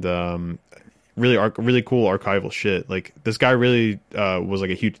 and really cool archival shit. Like, this guy really was like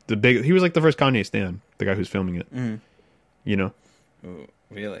he was like the first Kanye stan, the guy who's filming it. You know? Ooh,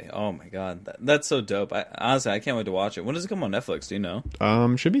 really? Oh my god, that's so dope. Honestly, I can't wait to watch it. When does it come on Netflix? Do you know?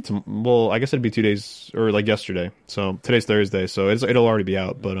 Should be well, I guess it'd be 2 days, or like yesterday. So today's Thursday, so it'll already be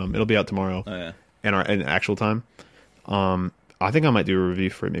out, but it'll be out tomorrow. Oh yeah, in actual time. I think I might do a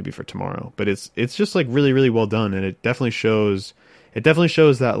review for it maybe for tomorrow, but it's just like really really well done, and it definitely shows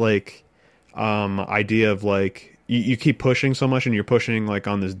that like idea of like you keep pushing so much, and you're pushing like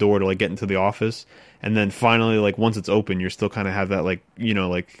on this door to like get into the office, and then finally like once it's open, you're still kind of have that like, you know,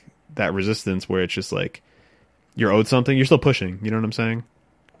 like that resistance where it's just like you're owed something, you're still pushing, you know what I'm saying?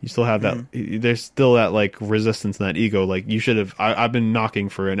 You still have that there's still that like resistance and that ego, like you should have, I've been knocking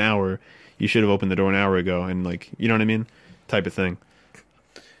for an hour, you should have opened the door an hour ago, and like, you know what I mean, type of thing.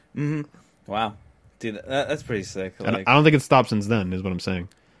 Wow, dude, that's pretty sick. And I don't think it's stopped since then, is what I'm saying.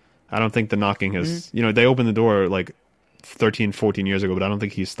 I don't think the knocking has, you know, they opened the door like 13, 14 years ago, but I don't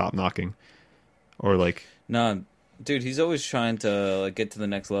think he's stopped knocking. Or like... No, dude, he's always trying to like get to the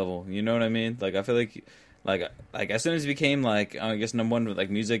next level. You know what I mean? Like, I feel like as soon as he became like, I guess number one with like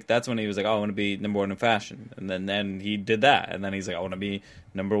music, that's when he was like, oh, I want to be number one in fashion. And then he did that. And then he's like, I want to be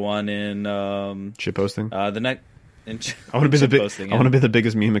number one in... shit posting? I want to be the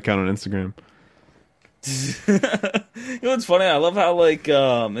biggest meme account on Instagram. You know what's funny? I love how like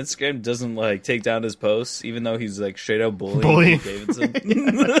Instagram doesn't like take down his posts, even though he's like straight up bullying Davidson.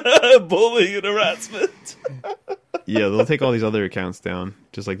 Bullying and harassment. Yeah, they'll take all these other accounts down,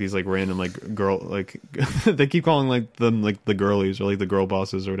 just like these like random like girl, like they keep calling like them like the girlies or like the girl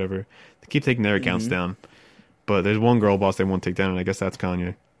bosses or whatever. They keep taking their accounts down, but there's one girl boss they won't take down, and I guess that's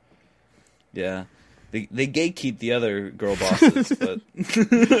Kanye. Yeah. They gatekeep the other girl bosses, but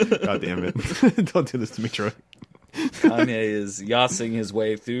God damn it. Don't do this to me, Troy. Kanye is yossing his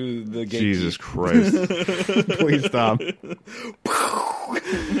way through the gatekeep. Jesus Christ. Please stop.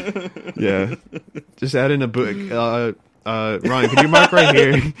 Yeah. Just add in a book. Ryan, could you mark right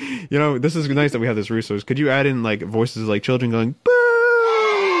here? You know, this is nice that we have this resource. Could you add in like voices like children going, boo,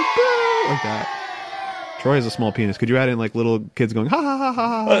 boo, like that? Troy has a small penis. Could you add in like little kids going, ha ha ha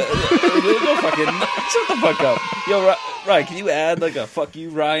ha ha? Shut the fuck up. Yo, Ryan, can you add like a fuck you,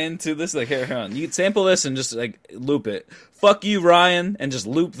 Ryan, to this? Like, here on. You can sample this and just like loop it. Fuck you, Ryan, and just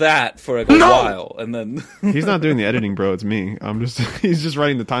loop that for like a while. And then. He's not doing the editing, bro. It's me. He's just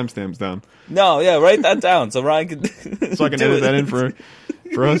writing the timestamps down. No, yeah, write that down so Ryan can. So I can edit that in for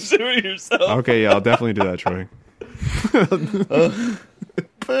us? Do it yourself. Okay, yeah, I'll definitely do that, Troy.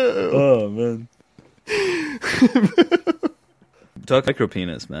 Oh, man. Talk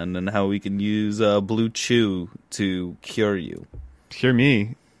micropenis, man, and how we can use Blue Chew to cure you. Cure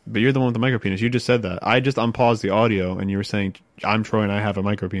me? But you're the one with the micropenis. You just said that. I just unpaused the audio, and you were saying, I'm Troy and I have a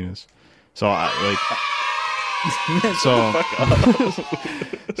micropenis. So,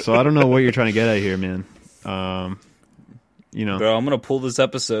 so I don't know what you're trying to get at here, man. You know. Bro, I'm going to pull this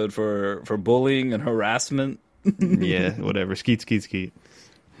episode for bullying and harassment. Yeah, whatever. Skeet, skeet, skeet.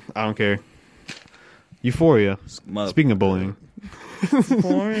 I don't care. Euphoria. Speaking of bullying.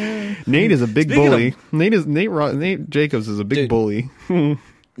 Nate is a big bully. Nate Jacobs is a big bully.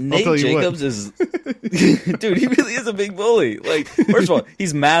 Nate Jacobs is dude, he really is a big bully. Like, first of all,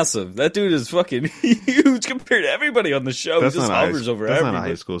 he's massive. That dude is fucking huge compared to everybody on the show. He just hovers over everybody. That's not a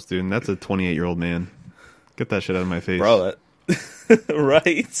high school student. That's a 28-year-old man. Get that shit out of my face. Bro,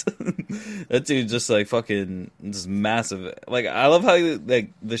 right? That dude just like fucking just massive. Like, I love how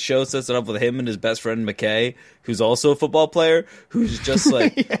like the show sets it up with him and his best friend McKay, who's also a football player, who's just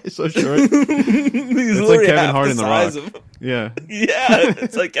like yeah, he's so short. He's it's like Kevin Hart in The Rock. Yeah,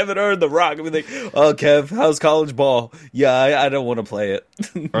 it's like Kevin Hart in The Rock. I mean, like, oh, Kev, how's college ball? Yeah, I don't want to play it.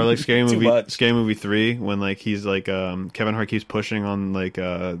 Or like Scary Movie 3, when like he's like Kevin Hart keeps pushing on like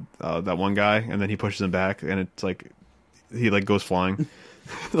that one guy, and then he pushes him back, and it's like. He like goes flying.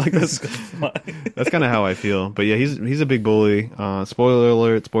 Like that's kind of how I feel. But yeah, he's a big bully. Spoiler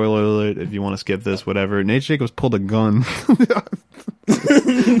alert. If you want to skip this, whatever. Nate Jacobs pulled a gun.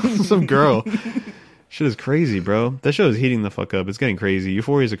 Some girl. Shit is crazy, bro. That show is heating the fuck up. It's getting crazy.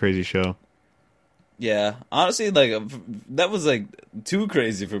 Euphoria is a crazy show. Yeah, honestly, like that was like too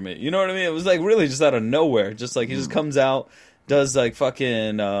crazy for me. You know what I mean? It was like really just out of nowhere. Just like he just comes out, does like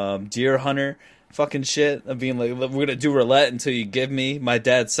fucking Deer Hunter. Fucking shit of being like, we're gonna do roulette until you give me my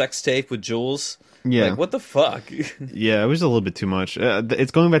dad's sex tape with Jules. Yeah, like, what the fuck? Yeah, it was a little bit too much.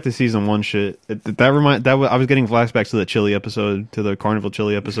 It's going back to season 1 shit. I was getting flashbacks to the chili episode, to the carnival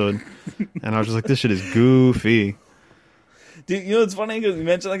chili episode, and I was just like, this shit is goofy. Dude, you know it's funny because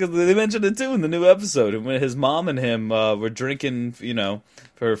they mentioned it too in the new episode when his mom and him were drinking, you know,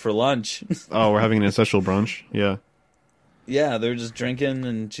 for lunch. Oh, we're having an ancestral brunch. Yeah. Yeah, they were just drinking,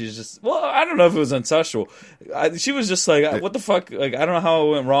 and she's just... Well, I don't know if it was ancestral. She was just like, what the fuck? Like, I don't know how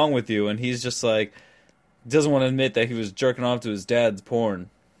it went wrong with you. And he's just like... Doesn't want to admit that he was jerking off to his dad's porn.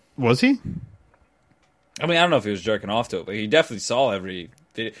 Was he? I mean, I don't know if he was jerking off to it, but he definitely saw every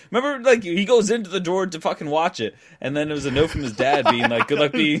video. Remember, like, he goes into the drawer to fucking watch it, and then there was a note from his dad being like, good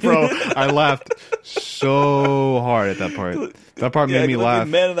luck being... Bro, I laughed so hard at that part. That part made me laugh.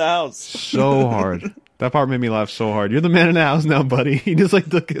 Man of the house. So hard. That part made me laugh so hard. You're the man in the house now, buddy. He just like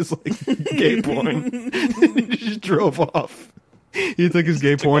took his like gay porn. He just drove off. He took his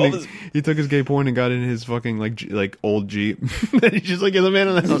gay porn. He took his gay porn and got in his fucking like old Jeep. And he's just like, you're the man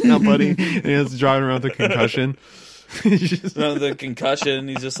in the house now, buddy. And he's driving around with a concussion. The concussion.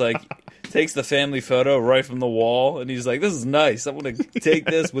 He's just like takes the family photo right from the wall, and he's like, "This is nice. I'm gonna take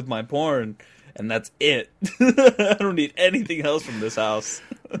this with my porn, and that's it. I don't need anything else from this house,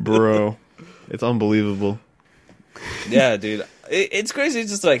 bro." It's unbelievable. Yeah, dude. It's crazy.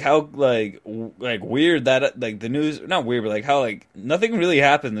 It's just like how like weird that like the news, not weird, but like how like nothing really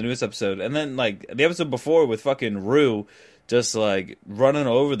happened in the newest episode, and then like the episode before with fucking Rue just like running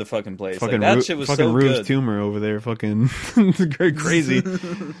over the fucking place. Fucking like, that shit was fucking so Rue's good. tumor over there, fucking crazy,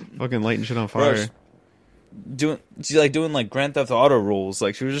 fucking lighting shit on fire. Bro, she's doing like Grand Theft Auto rules.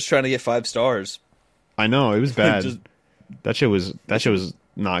 Like she was just trying to get 5 stars. I know, it was bad. That shit was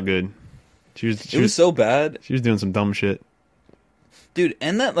not good. It was so bad. She was doing some dumb shit. Dude,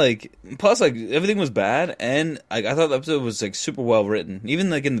 and that, like, plus, like, everything was bad, and like, I thought the episode was, like, super well written. Even,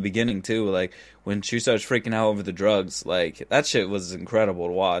 like, in the beginning, too, like, when she starts freaking out over the drugs, like, that shit was incredible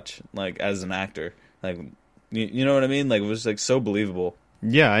to watch, like, as an actor. Like, you know what I mean? Like, it was, like, so believable.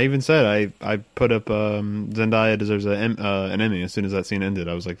 Yeah, I even said I put up Zendaya deserves an Emmy as soon as that scene ended.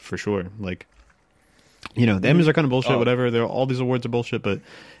 I was like, for sure. Like, the Emmys are kind of bullshit. Oh, Whatever. All these awards are bullshit. But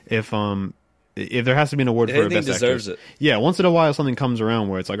if if there has to be an award if for a anything best deserves actress, it. yeah, once in a while something comes around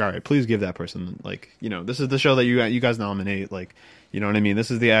where it's like, all right, please give that person, like, this is the show that you guys nominate, like, you know what I mean?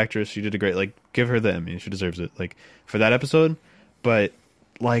 This is the actress. She did a great, like, give her the Emmy. She deserves it, like, for that episode. But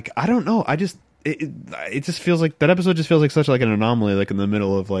like, I don't know. I just it just feels like that episode just feels like such like an anomaly, like in the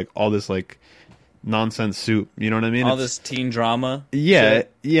middle of like all this like nonsense soup. You know what I mean? All this teen drama. Yeah,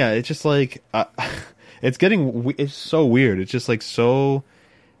 shit. yeah. It's just like it's so weird. It's just like so.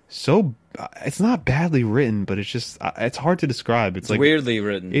 It's not badly written, but it's hard to describe. It's like weirdly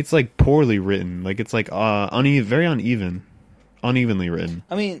written. It's like poorly written. Like it's like very unevenly written.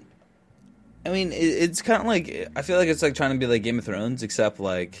 I mean, it's kind of like, I feel like it's like trying to be like Game of Thrones, except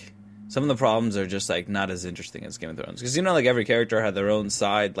like some of the problems are just like not as interesting as Game of Thrones, because like every character had their own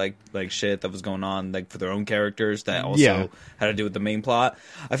side, like shit that was going on, like for their own characters that also had to do with the main plot.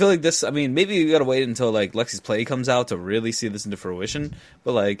 I feel like this. I mean, maybe you gotta wait until like Lexi's play comes out to really see this into fruition.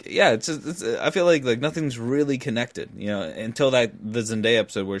 But like, yeah, I feel like nothing's really connected, until the Zendaya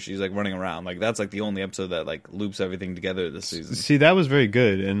episode where she's like running around. Like that's like the only episode that like loops everything together this season. See, that was very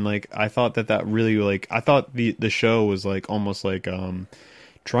good, and like I thought that really like I thought the show was like almost like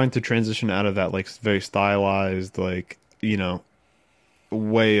trying to transition out of that like very stylized like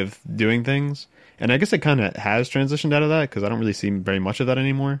way of doing things, and I guess it kind of has transitioned out of that because I don't really see very much of that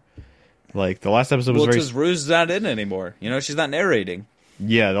anymore. Like the last episode was because Rue's not in anymore. She's not narrating.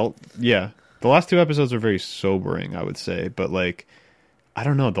 Yeah, the last two episodes were very sobering, I would say, but like I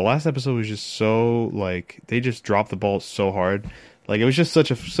don't know, the last episode was just so like they just dropped the ball so hard. Like it was just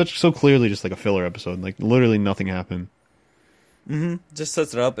so clearly just like a filler episode. Like literally nothing happened. Just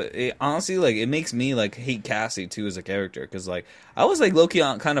sets it up. It honestly, like, it makes me like hate Cassie too as a character, because like I was like low-key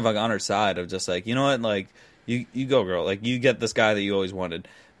kind of like on her side of just like, you know what, like you go girl, like you get this guy that you always wanted.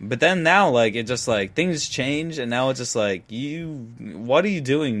 But then now like it just like things change, and now it's just like what are you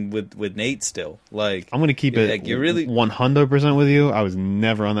doing with Nate still? Like I'm gonna keep it like, you're really 100% with you. I was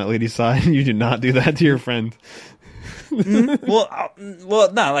never on that lady's side. You did not do that to your friend.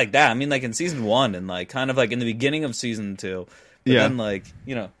 Well, not like that. I mean, like in season 1 and like kind of like in the beginning of season 2. But then, like,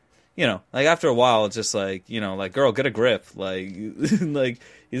 like after a while, it's just like, like, girl, get a grip. Like, like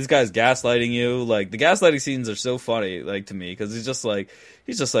this guy's gaslighting you. Like, the gaslighting scenes are so funny, like, to me, because he's just like,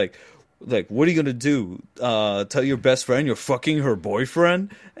 what are you gonna do? Tell your best friend you're fucking her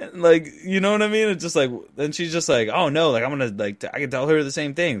boyfriend? And like, you know what I mean? It's just like, then she's just like, oh no, like I'm gonna like, I can tell her the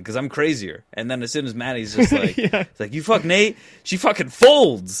same thing because I'm crazier. And then as soon as Maddie's just like, it's like, you fuck Nate, she fucking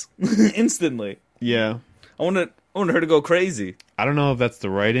folds instantly. Yeah, I want her to go crazy. I don't know if that's the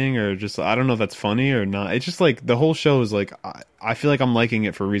writing or just I don't know if that's funny or not. It's just like the whole show is like I feel like I'm liking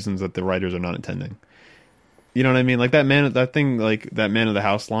it for reasons that the writers are not intending. You know what I mean? Like that man of the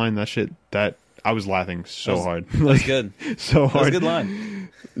house line, that shit, that I was laughing so hard. That was good. So hard. That was a good line.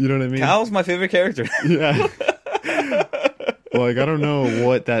 You know what I mean? Cal's my favorite character. Yeah. Like I don't know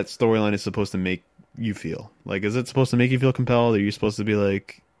what that storyline is supposed to make you feel. Like is it supposed to make you feel compelled? Or are you supposed to be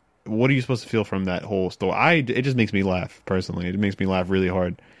like, what are you supposed to feel from that whole story? It just makes me laugh personally. It makes me laugh really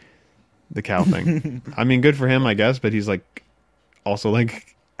hard. The Cal thing. I mean, good for him, I guess, but he's like also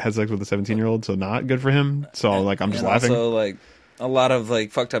like has sex with a 17-year-old, so not good for him. So like I'm just laughing. Also like a lot of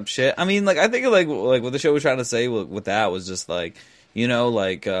like fucked up shit. I mean, like I think like what the show was trying to say with that was just like,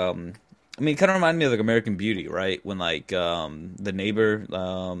 like I mean, it kind of reminded me of like American Beauty, right? When like the neighbor,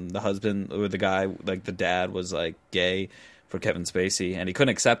 the husband or the guy, like the dad was like gay for Kevin Spacey, and he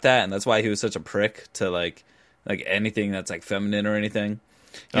couldn't accept that, and that's why he was such a prick to like anything that's like feminine or anything.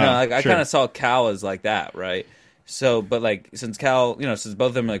 Like I kind of saw Cal as like that, right? So, but like since Cal, since both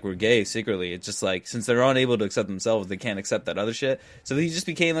of them like were gay secretly, it's just like since they're unable to accept themselves, they can't accept that other shit. So he just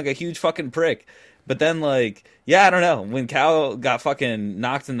became like a huge fucking prick. But then like, yeah, I don't know, when Cal got fucking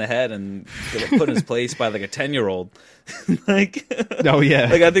knocked in the head and put in his place by like a 10-year-old, like, oh yeah,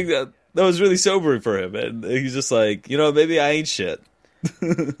 like I think that was really sobering for him, and he's just like, maybe I ain't shit.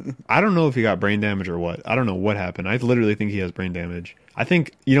 I don't know if he got brain damage or what. I don't know what happened. I literally think he has brain damage. I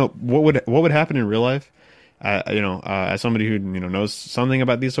think what would happen in real life. As somebody who knows something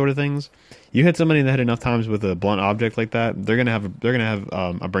about these sort of things, you hit somebody in the head enough times with a blunt object like that, they're gonna have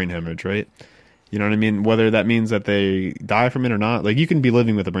a brain hemorrhage, right? You know what I mean? Whether that means that they die from it or not, like you can be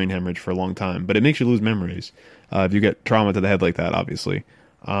living with a brain hemorrhage for a long time, but it makes you lose memories if you get trauma to the head like that, obviously.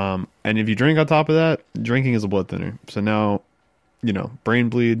 And if you drink on top of that, drinking is a blood thinner. So now, brain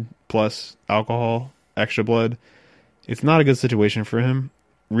bleed plus alcohol, extra blood. It's not a good situation for him.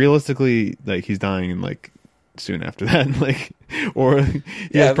 Realistically, like he's dying in like soon after that, like, or he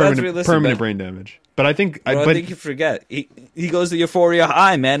Yeah, has that's realistic, permanent but- brain damage. But I think, Bro, I think you forget. He goes to Euphoria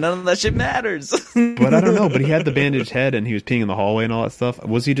High, man. None of that shit matters. but I don't know. But he had the bandaged head, and he was peeing in the hallway and all that stuff.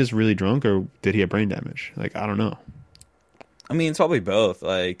 Was he just really drunk, or did he have brain damage? Like, I don't know. I mean, it's probably both.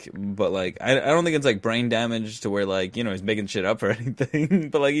 Like, but like, I don't think it's like brain damage to where like, you know, he's making shit up or anything.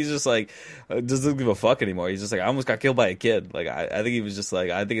 But like, he's just like doesn't give a fuck anymore. He's just like, I almost got killed by a kid. Like, I think he was just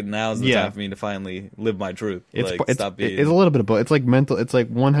like, I think now's the time for me to finally live my truth. It's stop being. It's a little bit of both. It's like mental. It's like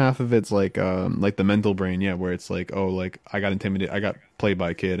one half of it's like the mental brain, yeah, where it's like, oh, like I got intimidated, I got played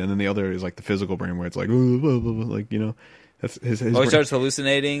by a kid, and then the other is like the physical brain, where it's like, like, you know, that's his he starts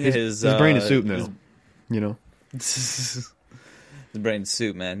hallucinating. His brain is soup now, you know. His brain's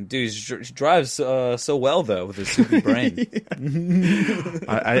soup, man. Dude, he drives so well though with his soupy brain.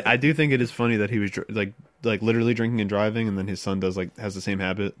 I do think it is funny that he was like literally drinking and driving, and then his son has the same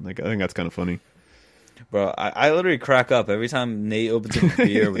habit. Like, I think that's kind of funny. Bro, I literally crack up every time Nate opens up a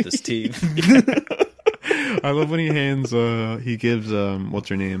beer with his teeth. I love when he gives what's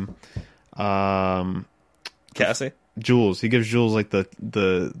her name, Cassie. Jules. He gives Jules like the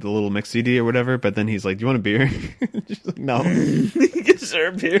little mix CD or whatever, but then he's like, "Do you want a beer?" She's like, "No." He gives her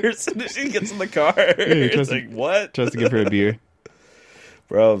a beer as soon as she gets in the car. It's like, what? Tries to give her a beer.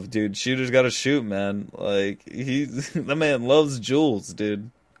 Bro, dude, shooters gotta shoot, man. Like, that man loves Jules,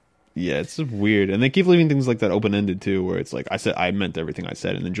 dude. Yeah, it's just weird, and they keep leaving things like that open ended too, where it's like, I meant everything I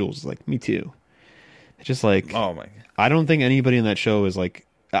said, and then Jules is like, "Me too." It's just like, oh my God. I don't think anybody in that show is like.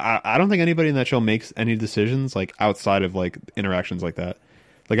 I don't think anybody in that show makes any decisions like outside of like interactions like that.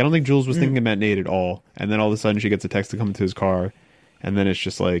 Like, I don't think Jules was thinking about Nate at all, and then all of a sudden she gets a text to come to his car, and then it's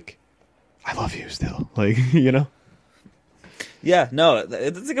just like, I love you still, like, you know. Yeah, no,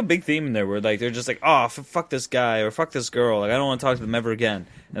 it's like a big theme in there where like they're just like, oh, fuck this guy or fuck this girl, like I don't want to talk to them ever again.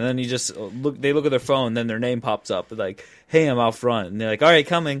 And then you just they look at their phone, then their name pops up, like, hey, I'm out front, and they're like, all right,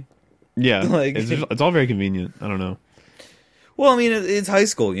 coming. Yeah, like it's all very convenient. I don't know. Well, I mean, it's high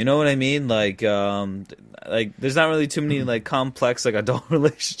school, you know what I mean? Like there's not really too many like complex like adult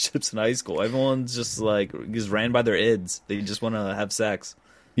relationships in high school. Everyone's just like is ran by their ids. They just want to have sex.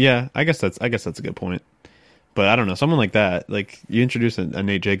 Yeah, I guess that's a good point. But I don't know, someone like that, like you introduce a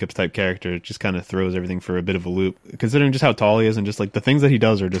Nate Jacobs type character, it just kind of throws everything for a bit of a loop. Considering just how tall he is, and just like the things that he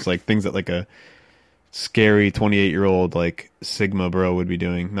does are just like things that like a scary 28-year-old like Sigma bro would be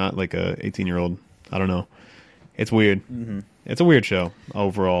doing, not like a 18-year-old. I don't know. It's weird. Mm-hmm. It's a weird show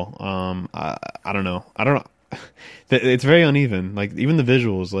overall. I don't know. It's very uneven. Like, even the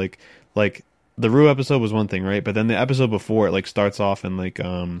visuals, like the Rue episode was one thing, right? But then the episode before it like starts off and like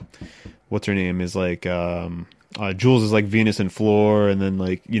what's her name is like Jules is like Venus and Floor, and then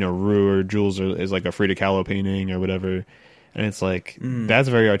like, you know, Rue or Jules is like a Frida Kahlo painting or whatever. And it's like that's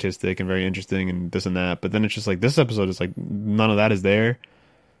very artistic and very interesting and this and that. But then it's just like this episode is like none of that is there.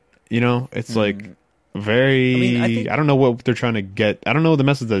 You know, it's like very I don't know what they're trying to get. I don't know the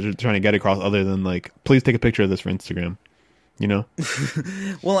message that they're trying to get across other than like, please take a picture of this for Instagram, you know.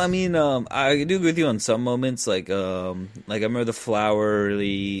 Well, I mean, I do agree with you on some moments, like I remember the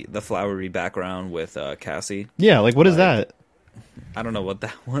flowery background with Cassie. Yeah, like what is that? I don't know what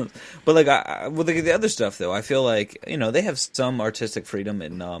that was, but like with the other stuff though, I feel like, you know, they have some artistic freedom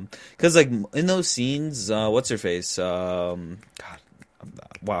in because like in those scenes, what's her face? God.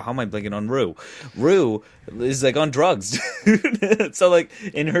 Wow, how am I blanking on Rue? Rue is like on drugs, dude. So like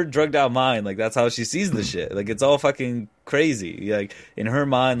in her drugged out mind, like that's how she sees the shit. Like it's all fucking crazy. Like in her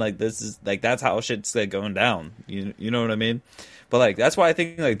mind, like this is like that's how shit's like going down. You know what I mean? But like that's why I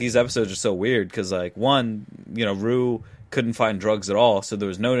think like these episodes are so weird, because like one, you know, Rue couldn't find drugs at all, so there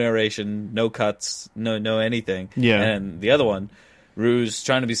was no narration, no cuts, no anything. Yeah. And the other one, Rue's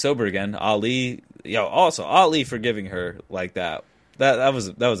trying to be sober again. Ali forgiving her like that. That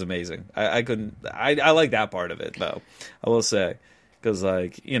was amazing. I like that part of it though. I will say, because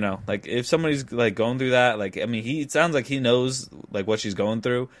like, you know, like if somebody's like going through that, like, I mean, it sounds like he knows like what she's going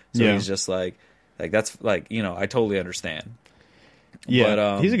through, so he's just like that's like, you know, I totally understand. Yeah,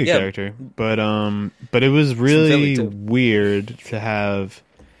 but, he's a good character, but it was really weird to have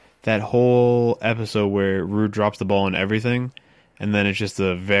that whole episode where Rue drops the ball on everything. And then it's just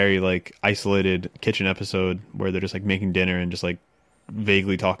a very like isolated kitchen episode where they're just like making dinner and just like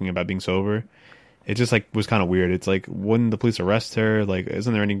vaguely talking about being sober. It just like was kind of weird. It's like, wouldn't the police arrest her? Like,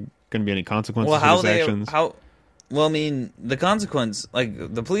 isn't there going to be any consequences for his actions? Well, I mean, the consequence,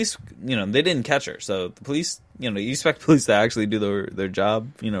 like the police, you know, they didn't catch her, so the police, you know, you expect police to actually do their job,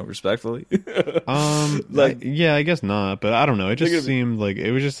 you know, respectfully. I guess not, but I don't know. It just seemed like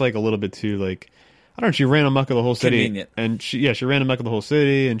it was just like a little bit too like, I don't know. She ran amok of the whole city, Convenient. and she ran amok of the whole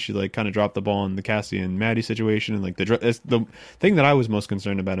city, and she like kind of dropped the ball in the Cassie and Maddie situation, and like the thing that I was most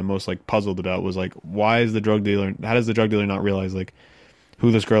concerned about and most like puzzled about was like how does the drug dealer not realize like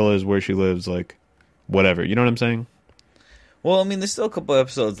who this girl is, where she lives, like whatever, you know what I'm saying? Well, I mean, there's still a couple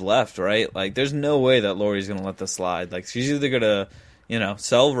episodes left, right? Like, there's no way that Lori's gonna let this slide. Like, she's either gonna,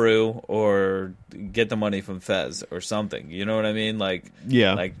 sell Rue or get the money from Fez or something. You know what I mean? Like,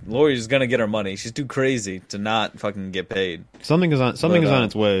 Yeah. like Lori's gonna get her money. She's too crazy to not fucking get paid. Something is on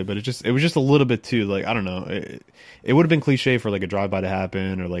its way, but it was just a little bit too like I don't know. It would have been cliche for like a drive-by to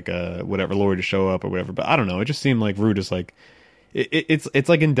happen or like a whatever Lori to show up or whatever, but I don't know. It just seemed like Rue just like it's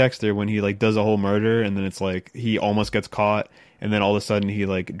like in Dexter when he like does a whole murder and then it's like he almost gets caught and then all of a sudden he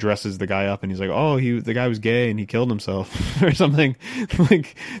like dresses the guy up and he's like, oh, the guy was gay and he killed himself or something.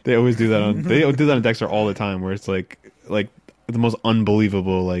 Like they always do that on Dexter all the time where it's like the most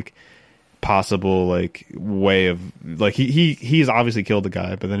unbelievable like possible like way of like he's obviously killed the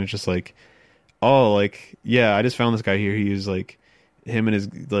guy, but then it's just like, oh, like yeah, I just found this guy here. He was like him and his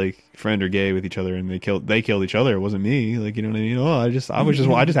like friend are gay with each other and they killed each other. It wasn't me. Like, you know what I mean? Oh, I just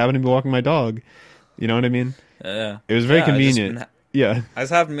happened to be walking my dog. You know what I mean? Yeah. It was very convenient. Yeah. I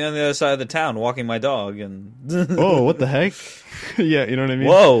just happened to be on the other side of the town walking my dog and oh, what the heck? Yeah, you know what I mean?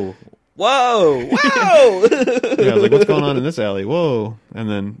 Whoa. Yeah, I was like, what's going on in this alley? Whoa. And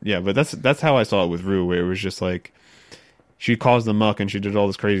then yeah, but that's how I saw it with Rue, where it was just like she caused the muck and she did all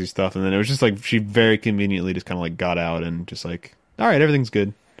this crazy stuff and then it was just like she very conveniently just kind of like got out and just like, all right, everything's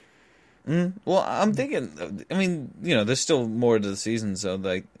good. Well, I'm thinking, I mean, there's still more to the season, so,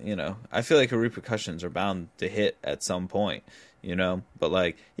 like, I feel like her repercussions are bound to hit at some point, But,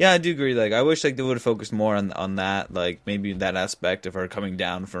 like, yeah, I do agree, like, I wish, like, they would have focused more on that, like, maybe that aspect of her coming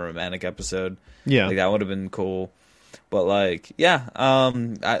down for a romantic episode. Yeah. Like, that would have been cool. But, like, yeah,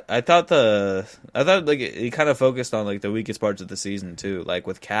 I thought, like, it kind of focused on, like, the weakest parts of the season, too. Like,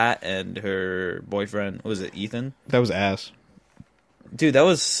 with Kat and her boyfriend, was it Ethan? That was ass. Dude, that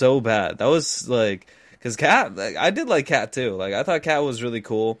was so bad. That was like, because Kat, like, I did like Kat too. Like, I thought Kat was really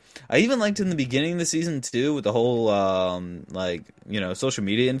cool. I even liked in the beginning of the season too with the whole social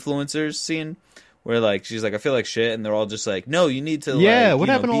media influencers scene where like she's like, I feel like shit, and they're all just like, no, you need to what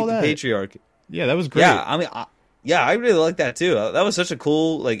happened to all that patriarchy. Yeah, that was great. Yeah, I mean, I really like that too. That was such a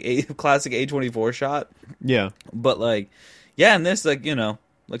cool like classic A24 shot. Yeah, but like, yeah, and this like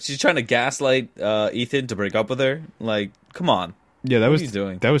like she's trying to gaslight Ethan to break up with her. Like, come on. Yeah, what was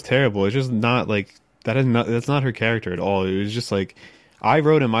doing? That was terrible. It's just not like that's not her character at all. It was just like I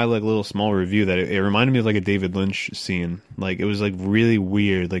wrote in my like little small review that it reminded me of like a David Lynch scene. Like it was like really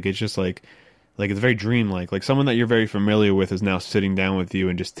weird. Like it's just like it's very dreamlike. Like someone that you're very familiar with is now sitting down with you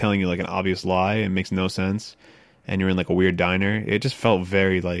and just telling you like an obvious lie and makes no sense. And you're in like a weird diner. It just felt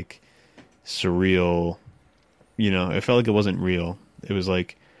very like surreal. It felt like it wasn't real. It was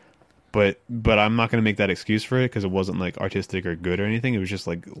like. But I'm not going to make that excuse for it because it wasn't like artistic or good or anything. It was just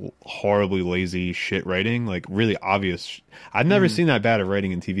like horribly lazy shit writing, like really obvious. I've never seen that bad of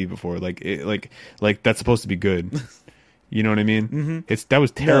writing in TV before. Like that's supposed to be good. You know what I mean? Mm-hmm. That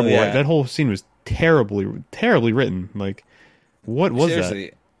was terrible. No, yeah. That whole scene was terribly written. Like, what was Seriously.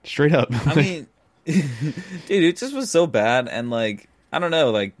 that? Straight up. I mean, dude, it just was so bad, and like I don't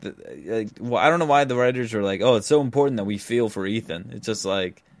know, I don't know why the writers are like, oh, it's so important that we feel for Ethan. It's just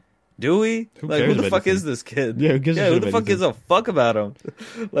like. Do we? Who the fuck is this kid? Yeah, who the fuck gives a fuck about him?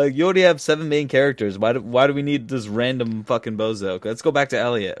 Like, you already have 7 main characters. Why do we need this random fucking bozo? Let's go back to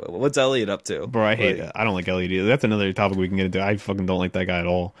Elliot. What's Elliot up to? Bro, I don't like Elliot either. That's another topic we can get into. I fucking don't like that guy at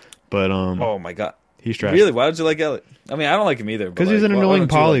all. But oh my god, he's trash. Really? Why don't you like Elliot? I mean, I don't like him either. Because he's an annoying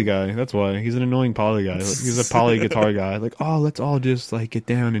poly guy. That's why he's an annoying poly guy. Like, he's a poly guitar guy. Like, oh, let's all just like get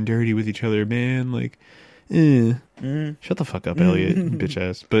down and dirty with each other, man. Like, shut the fuck up, Elliot, bitch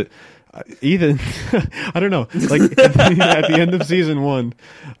ass. But. Ethan, I don't know. Like at the end of season one,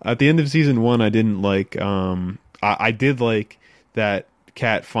 I didn't like. I did like that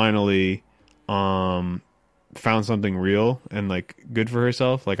Kat finally found something real and like good for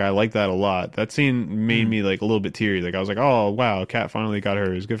herself. Like I like that a lot. That scene made me like a little bit teary. Like I was like, oh wow, Kat finally got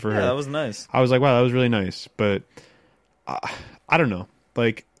her. It was good for her. That was nice. I was like, wow, that was really nice. But I don't know.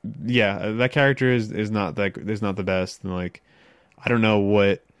 Like yeah, that character is not the best. And like I don't know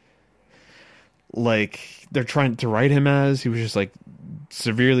what. Like they're trying to write him as he was just like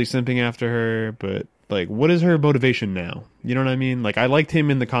severely simping after her, but like what is her motivation now? You know what I mean? Like I liked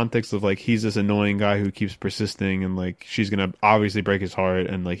him in the context of like he's this annoying guy who keeps persisting and like she's gonna obviously break his heart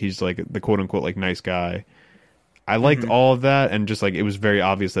and like he's like the quote unquote like nice guy. I liked all of that and just like it was very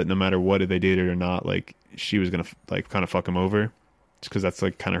obvious that no matter what if they dated or not, like she was gonna like kind of fuck him over, just because that's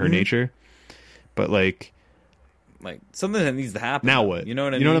like kind of her nature. But like something that needs to happen. now what? You know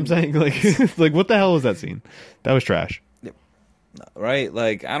what I mean? You know what I'm saying? Like like what the hell was that scene? That was trash. Right?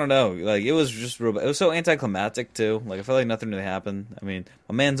 Like, I don't know. Like, it was just real. It was so anticlimactic too. Like, I felt like nothing really happened. I mean,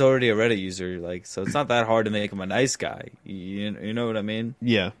 my man's already a Reddit user, like, so it's not that hard to make him a nice guy. You know what I mean?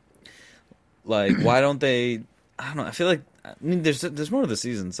 Yeah. Like, why don't they? I don't know. I feel like there's more of the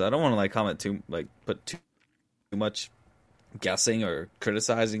season, so I don't want to like comment put too much guessing or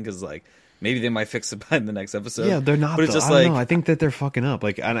criticizing because like maybe they might fix it by the next episode. Yeah, they're not. But it's just I don't know. I think that they're fucking up.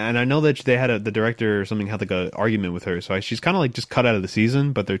 Like, and I know that they had the director or something had like a argument with her, so she's kind of like just cut out of the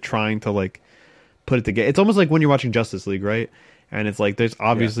season. But they're trying to like put it together. It's almost like when you're watching Justice League, right? And it's like there's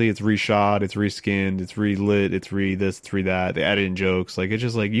obviously it's reshot, it's reskinned, it's relit, it's this, it's that. They added in jokes. Like it's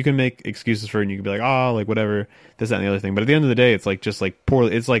just like you can make excuses for it, and you can be like, oh, like whatever, this, that, and the other thing. But at the end of the day, it's like just like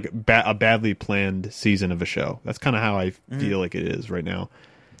poorly. It's like a badly planned season of a show. That's kind of how I feel like it is right now.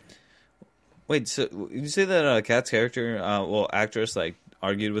 Wait, so did you say that Kat's character, actress, like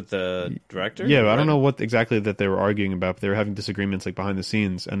argued with the director? Yeah, I don't know what exactly that they were arguing about, but they were having disagreements like behind the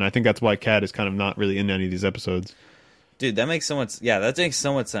scenes, and I think that's why Kat is kind of not really in any of these episodes. Dude, that makes so much. Yeah, that makes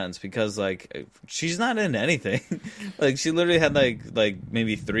so much sense because like she's not in anything. Like she literally had like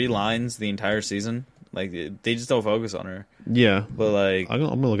maybe 3 lines the entire season. Like they just don't focus on her. Yeah, but like I'm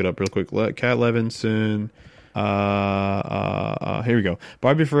gonna look it up real quick. Kat Levinson. Here we go.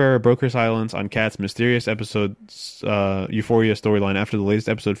 Barbie Ferreira broke her silence on Kat's mysterious episode Euphoria storyline after the latest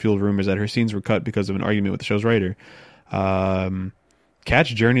episode fueled rumors that her scenes were cut because of an argument with the show's writer. Kat's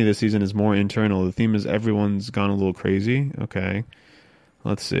journey this season is more internal. The theme is everyone's gone a little crazy. Okay,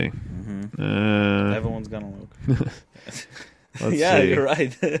 let's see. Everyone's gone a little crazy. Yeah, see. You're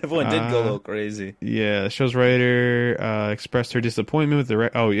right. Everyone did go a little crazy. Yeah, the show's writer expressed her disappointment with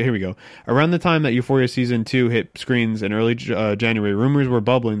the... Oh, yeah, here we go. Around the time that Euphoria Season 2 hit screens in early January, rumors were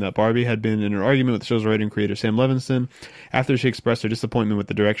bubbling that Barbie had been in an argument with the show's writer and creator Sam Levinson after she expressed her disappointment with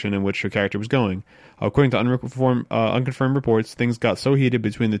the direction in which her character was going. According to unconfirmed reports, things got so heated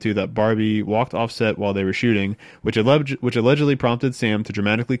between the two that Barbie walked off set while they were shooting, which allegedly prompted Sam to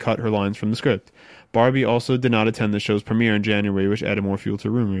dramatically cut her lines from the script. Barbie also did not attend the show's premiere in January, which added more fuel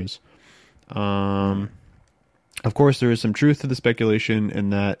to rumors. Of course, there is some truth to the speculation in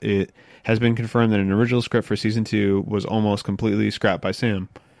that it has been confirmed that an original script for Season 2 was almost completely scrapped by Sam.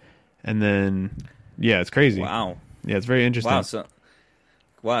 And then, yeah, it's crazy. Wow. Yeah, it's very interesting.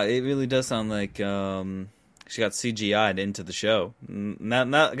 Wow, it really does sound like she got CGI'd into the show.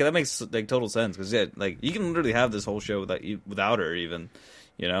 That makes like total sense, because yeah, like you can literally have this whole show without her even.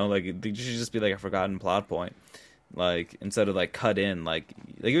 You know, like it should just be like a forgotten plot point, like instead of like cut in. Like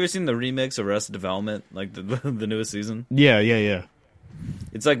you ever seen the remix of Arrested Development, like the newest season? Yeah.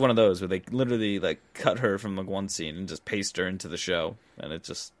 It's like one of those where they literally like cut her from like one scene and just paste her into the show, and it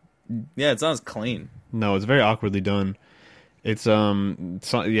just it's not as clean. No, it's very awkwardly done. It's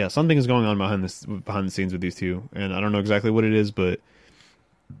something is going on behind the scenes with these two, and I don't know exactly what it is, but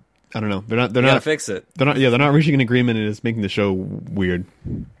I don't know. They're not gotta fix it. They're not reaching an agreement, and it's making the show weird.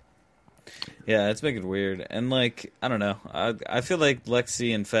 Yeah, it's making it weird, and like I don't know. I feel like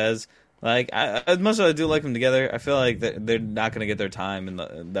Lexi and Fez, like as much as I do like them together, I feel like they're not gonna get their time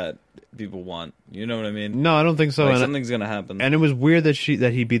that people want. You know what I mean? No, I don't think so. Like, something's gonna happen. And it was weird that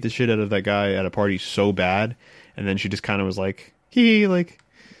he beat the shit out of that guy at a party so bad, and then she just kind of was like, like.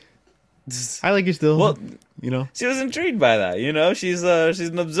 I like you still. Well, you know, she was intrigued by that. You know, she's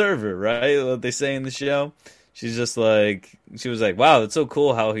an observer, right? What they say in the show. She's just like, she was like, wow, that's so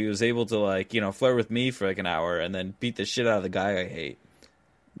cool how he was able to like, flirt with me for like an hour and then beat the shit out of the guy I hate.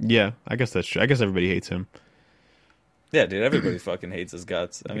 Yeah, I guess that's true. I guess everybody hates him. Yeah, dude, everybody fucking hates his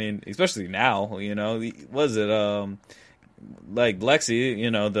guts. I mean, especially now. Was it like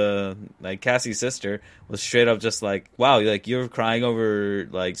Lexi, the like Cassie's sister, was straight up just like, wow, like you're crying over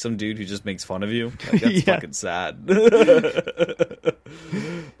like some dude who just makes fun of you. Like that's fucking sad.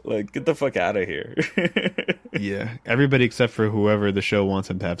 Like get the fuck out of here. Yeah, everybody except for whoever the show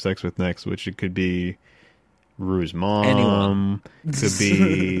wants him to have sex with next, which it could be Rue's mom. Anyone. Could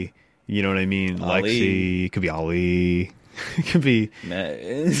be, you know what I mean, Ali. Lexi. Could be Ali. It could be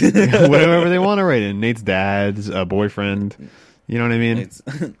whatever whatever they want to write in. Nate's dad's boyfriend. You know what I mean?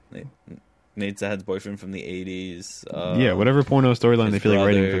 Nate's dad's boyfriend from the 80s. Yeah, whatever porno storyline they feel like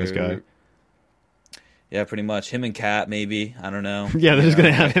writing for this guy. Yeah, pretty much. Him and Kat, maybe. I don't know. Yeah, they're just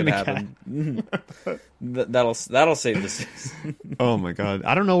gonna have him and Kat. That'll save the season. Oh my god,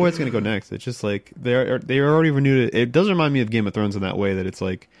 I don't know where it's gonna go next. It's just like they already renewed it. It does remind me of Game of Thrones in that way that it's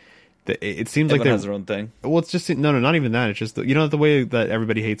like. It seems like they has their own thing. Well, it's just no, not even that. It's just the way that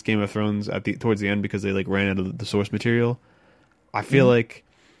everybody hates Game of Thrones towards the end because they like ran out of the source material. I feel like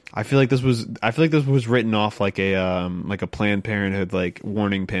I feel like this was written off like a Planned Parenthood like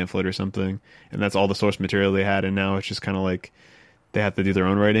warning pamphlet or something, and that's all the source material they had, and now it's just kind of like they have to do their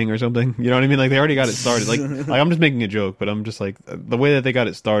own writing or something. You know what I mean? Like they already got it started. Like I'm just making a joke, but I'm just like the way that they got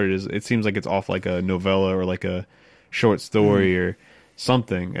it started is it seems like it's off like a novella or like a short story or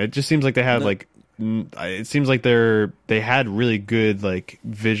something. It just seems like they have like it seems like they had really good like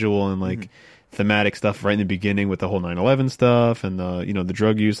visual and like thematic stuff right in the beginning with the whole 9/11 stuff and the the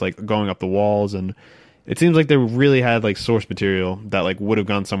drug use like going up the walls, and it seems like they really had like source material that like would have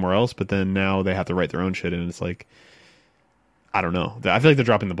gone somewhere else, but then now they have to write their own shit, and it's like I don't know. I feel like they're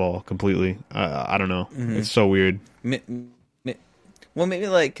dropping the ball completely. I don't know. It's so weird. Well, maybe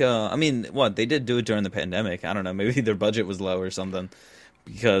like I mean, what they did do it during the pandemic. I don't know. Maybe their budget was low or something.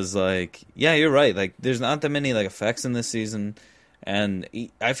 Because like, yeah, you're right. Like, there's not that many like effects in this season. And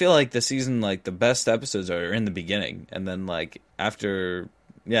I feel like the season, like, the best episodes are in the beginning. And then, like, after,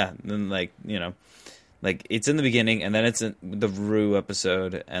 then, like, like, it's in the beginning, and then it's in the Rue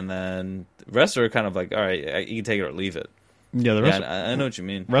episode, and then the rest are kind of like, all right, you can take it or leave it. Yeah, the rest. I know what you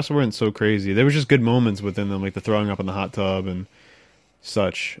mean. The rest weren't so crazy. There was just good moments within them, like the throwing up in the hot tub and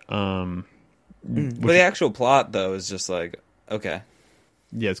such. But the actual plot, though, is just like, okay.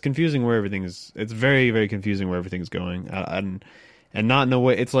 Yeah, it's confusing where everything is. It's very, very confusing where everything's going. And not in a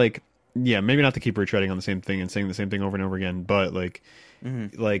way, it's like, yeah, maybe not to keep retreading on the same thing and saying the same thing over and over again, but like,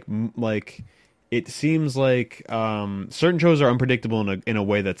 like it seems like certain shows are unpredictable in a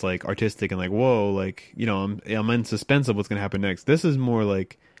way that's like artistic and like, whoa, like I'm in suspense of what's gonna happen next. This is more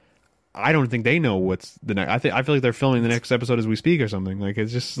like I don't think they know what's the next. I feel like they're filming the next episode as we speak or something. Like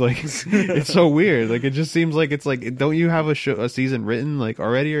it's just like it's so weird. Like it just seems like it's like, don't you have a season written like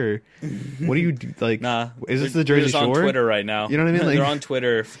already, or what do you do? Like, nah, is this the Jersey Shore? On Twitter right now. You know what I mean? Like, they're on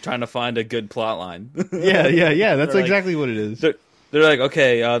Twitter trying to find a good plot line. yeah. That's exactly what it is. They're like,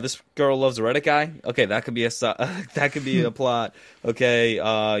 okay, this girl loves a Reddit guy. Okay, that could be that could be a plot. Okay,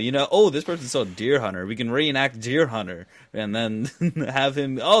 this person saw Deer Hunter. We can reenact Deer Hunter and then have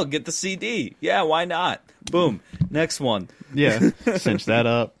him. Oh, get the CD. Yeah, why not? Boom. Next one. Yeah, cinch that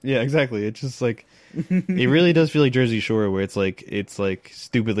up. Yeah, exactly. It's just like it really does feel like Jersey Shore, where it's like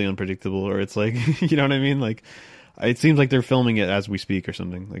stupidly unpredictable, or it's like you know what I mean, like. It seems like they're filming it as we speak or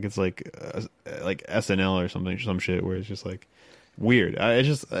something. Like it's like SNL or something, some shit where it's just like weird.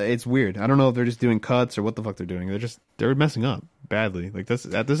 It's weird. I don't know if they're just doing cuts or what the fuck they're doing. They're messing up badly. Like this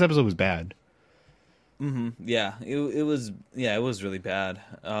episode was bad. Yeah, it was. Yeah, it was really bad.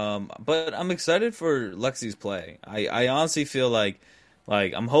 But I'm excited for Lexi's play. I honestly feel like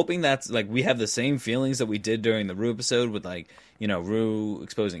I'm hoping that's like we have the same feelings that we did during the Rue episode with like Rue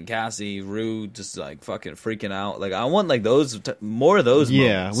exposing Cassie, Rue just like fucking freaking out. Like I want like more of those.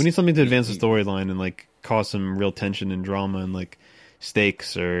 Yeah, moments. We need something to advance the storyline and like cause some real tension and drama and like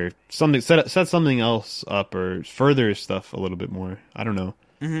stakes or something. Set something else up or further stuff a little bit more. I don't know.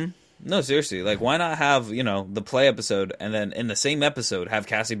 No, seriously. Like, why not have, the play episode, and then in the same episode, have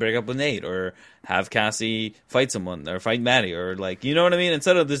Cassie break up with Nate, or have Cassie fight someone, or fight Maddie, or, like, you know what I mean?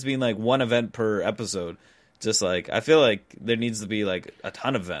 Instead of this being, like, one event per episode, just, like, I feel like there needs to be, like, a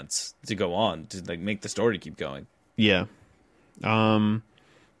ton of events to go on, to, like, make the story keep going. Yeah.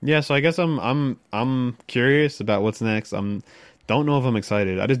 Yeah, so I guess I'm curious about what's next. Don't know if I'm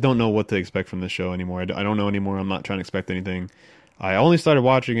excited. I just don't know what to expect from this show anymore. I don't know anymore. I'm not trying to expect anything. I only started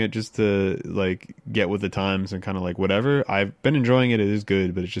watching it just to like get with the times and kind of like whatever. I've been enjoying it. It is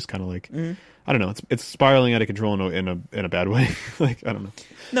good, but it's just kind of like I don't know. It's spiraling out of control in a bad way. Like I don't know.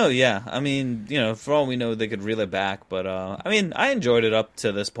 No, yeah. I mean, for all we know, they could reel it back. But I mean, I enjoyed it up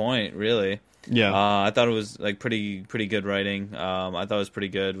to this point. Really. Yeah. I thought it was like pretty good writing. I thought it was pretty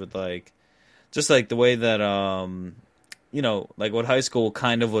good with like just like the way that like what high school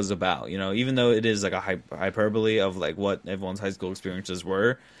kind of was about, even though it is like a hyperbole of like what everyone's high school experiences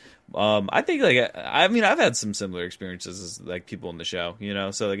were. I think like, I mean, I've had some similar experiences as like people in the show,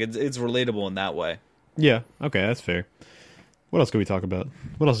 so like it's relatable in that way. Yeah. Okay. That's fair. What else could we talk about?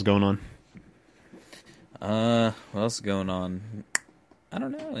 What else is going on? What else is going on? I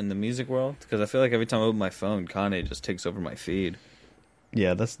don't know, in the music world, because I feel like every time I open my phone, Kanye just takes over my feed.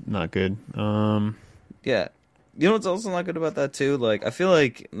 Yeah, that's not good. Yeah. You know what's also not good about that too? Like I feel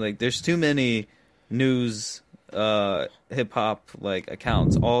like there's too many news hip hop like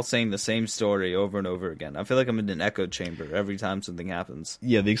accounts all saying the same story over and over again. I feel like I'm in an echo chamber every time something happens.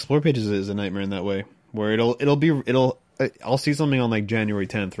 Yeah, the explore pages is a nightmare in that way, where I'll see something on like January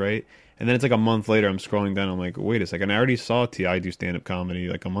 10th, right? And then it's like a month later I'm scrolling down, I'm like, wait a second, I already saw T.I. do stand up comedy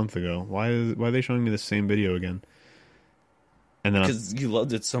like a month ago. Why are they showing me the same video again? And then because you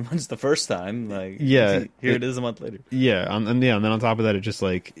loved it so much the first time. Like, yeah, here it is a month later. Yeah, and then on top of that, it just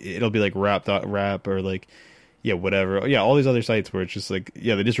like it'll be like rap or like whatever. Yeah, all these other sites where it's just like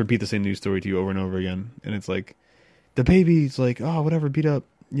they just repeat the same news story to you over and over again, and it's like the baby's like whatever beat up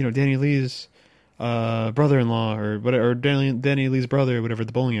Danny Lee's brother-in-law or whatever, or Danny Lee's brother or whatever at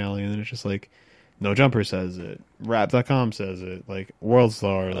the bowling alley, and then it's just like No Jumper says it, Rap.com says it, like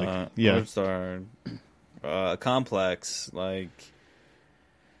WorldStar, like WorldStar, Complex, like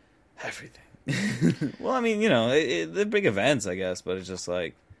everything. Well, I mean, they're big events, I guess, but it's just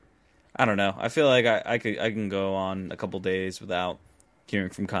like, I don't know. I feel like I can go on a couple days without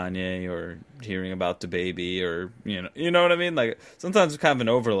hearing from Kanye or hearing about DaBaby or you know what I mean. Like sometimes it's kind of an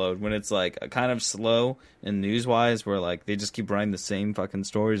overload when it's like a kind of slow and news wise, where like they just keep writing the same fucking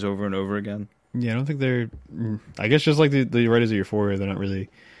stories over and over again. Yeah, I don't think they're. I guess just like the writers of Euphoria, they're not really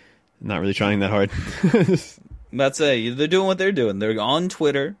trying that hard. That's it. They're doing what they're doing. They're on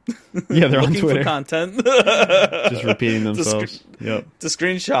Twitter. Yeah, they're on looking Twitter. For content. Just repeating themselves. To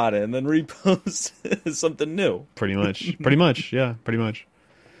screenshot it and then repost something new. Pretty much. Yeah, pretty much.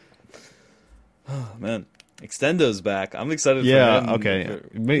 Oh, man. Extendo's back. I'm excited for him. Yeah, okay.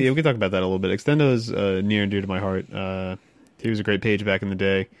 Maybe we can talk about that a little bit. Extendo's near and dear to my heart. He was a great page back in the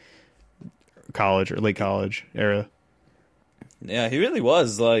day. College or late college era. Yeah, he really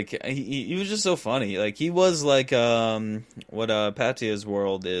was. Like he was just so funny. Like he was like what Patia's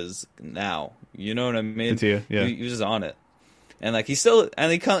world is now. You know what I mean? Patia, yeah. He was just on it. And like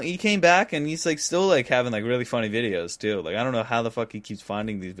he came back and he's like still like having like really funny videos too. Like I don't know how the fuck he keeps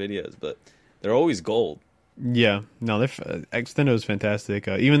finding these videos, but they're always gold. Yeah. No, Extendo is fantastic.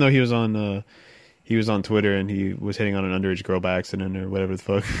 Even though he was on Twitter and he was hitting on an underage girl by accident or whatever the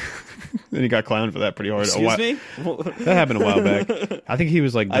fuck. And he got clowned for that pretty hard. Excuse me? That happened a while back. I think he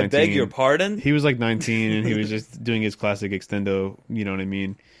was like 19. I beg your pardon? He was like 19 and he was just doing his classic Extendo, you know what I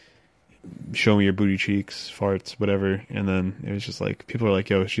mean? Show me your booty cheeks, farts, whatever. And then it was just like, people are like,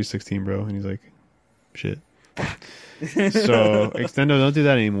 yo, she's 16, bro. And he's like, shit. So, Extendo, don't do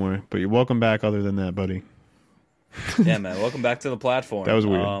that anymore. But you're welcome back other than that, buddy. Yeah, man. Welcome back to the platform. That was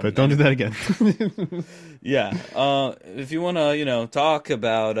weird, but don't do that again. Yeah. If you want to, talk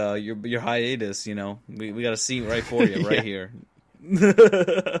about your hiatus, we got a seat right for you, right here. Maybe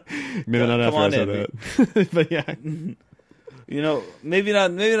not after I said that. But yeah. Maybe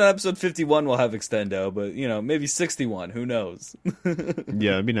not episode 51 will have Extendo, but, maybe 61. Who knows?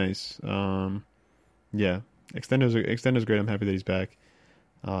 Yeah, it'd be nice. Yeah. Extendo's great. I'm happy that he's back.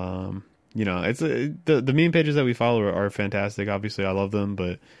 It's the meme pages that we follow are fantastic. Obviously, I love them,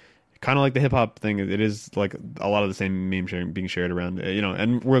 but kind of like the hip hop thing, it is like a lot of the same meme being shared around.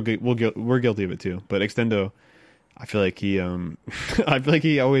 And we're guilty of it too. But Extendo, I feel like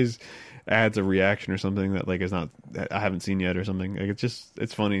he always adds a reaction or something that like is not I haven't seen yet or something. Like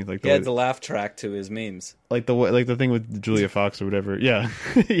it's funny. Like he adds a laugh track to his memes. Like the thing with Julia Fox or whatever. Yeah,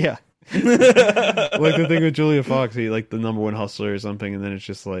 yeah. Like the thing with Julia Fox, he like the number one hustler or something, and then it's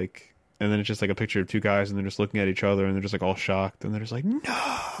just like a picture of two guys, and they're just looking at each other, and they're just like all shocked, and they're just like,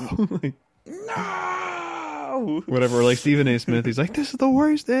 no, like, no, whatever. Or like Stephen A. Smith, he's like, this is the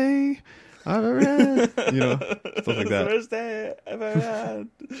worst day I've ever had, stuff like that. Worst day I've ever had.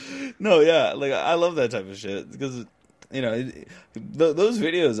 No, yeah, like I love that type of shit because those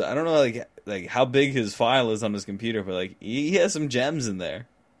videos. I don't know like how big his file is on his computer, but like he has some gems in there.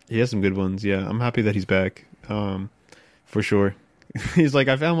 He has some good ones. Yeah, I'm happy that he's back. For sure. He's like,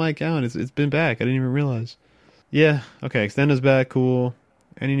 I found my account. It's been back. I didn't even realize. Yeah. Okay. Extendo's back. Cool.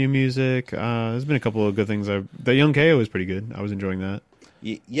 Any new music? There's been a couple of good things. The Young KO was pretty good. I was enjoying that.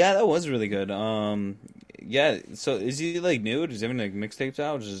 Yeah, that was really good. Yeah. So is he like new? Does he have any like mixtapes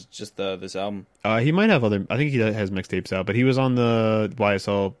out? Or just this album? He might have other. I think he has mixtapes out, but he was on the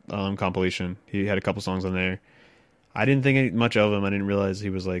YSL compilation. He had a couple songs on there. I didn't think much of him. I didn't realize he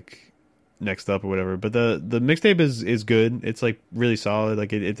was like next up or whatever. But the mixtape is good. It's like really solid.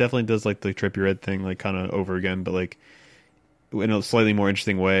 Like it definitely does like the Trippie Redd thing like kind of over again, but like in a slightly more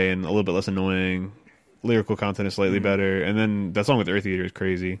interesting way and a little bit less annoying. Lyrical content is slightly better. And then that song with Earth Eater is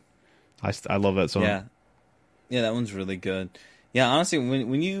crazy. I love that song. Yeah, that one's really good. Yeah, honestly,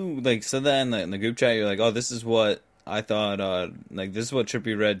 when you like said that in the group chat, you're like, oh, this is what I thought. Like this is what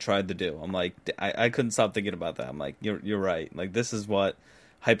Trippie Redd tried to do. I'm like, I couldn't stop thinking about that. I'm like, you're right. Like this is what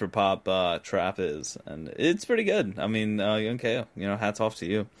hyperpop trap is, and it's pretty good. I mean, Young KO, hats off to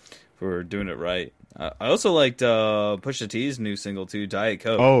you for doing it right. I also liked Pusha T's new single too, Diet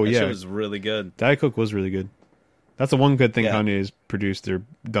Coke. Oh that yeah, shit was really good. Diet Coke was really good. That's the one good thing Kanye has produced or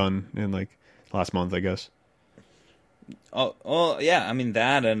done in like last month, I guess. Oh, yeah. I mean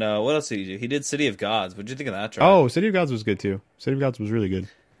that, and what else did he do? He did City of Gods. What'd you think of that track? Oh, City of Gods was good too. City of Gods was really good.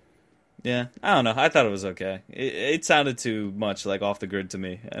 Yeah, I don't know. I thought it was okay. It sounded too much like off the grid to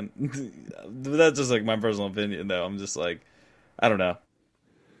me, and that's just like my personal opinion. Though I'm just like, I don't know,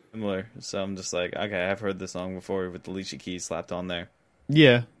 similar. So I'm just like, okay, I've heard this song before with the Alicia Keys slapped on there.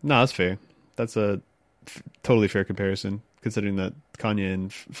 Yeah, no, that's fair. That's a totally fair comparison, considering that Kanye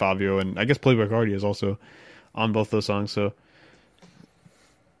and Fabio and I guess Playboi Carti is also on both those songs. So,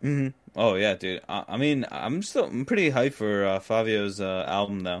 Oh yeah, dude. I mean, I'm pretty hyped for Fabio's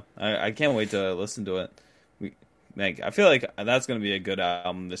album though. I can't wait to listen to it. I feel like that's gonna be a good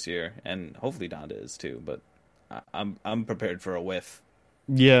album this year, and hopefully Donda is too. But I'm prepared for a whiff.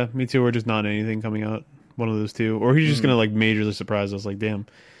 yeah, me too. Or just not anything coming out. One of those two, or he's just gonna like majorly surprise us. Like, damn,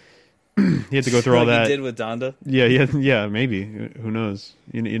 he had to go through all like that. He did with Donda. Yeah, maybe. Who knows?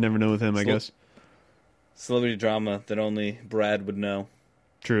 You never know with him, I guess. Celebrity drama that only Brad would know.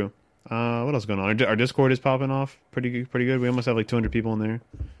 True. What else is going on? Our Discord is popping off pretty good. We almost have like 200 people in there.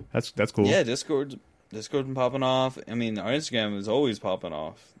 That's cool. Yeah, Discord's been popping off. I mean, our Instagram is always popping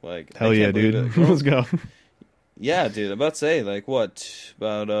off. Like, hell yeah, dude. Let's go. Yeah, dude. I'm about to say, like, what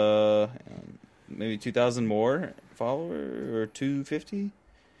about maybe 2,000 more followers or 250?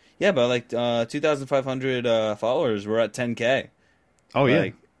 Yeah, about like 2,500 followers. We're at 10K. Oh like,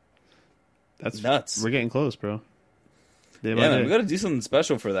 yeah, that's nuts. We're getting close, bro. Day by Yeah, man, day. we got to do something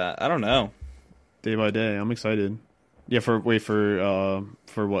special for that. I don't know. Day by day. I'm excited. Yeah, for what?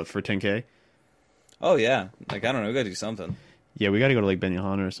 For 10K? Oh yeah, like I don't know. We got to do something. Yeah, we got to go to like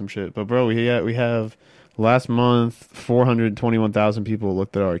Benihana or some shit. But bro, we have last month 421,000 people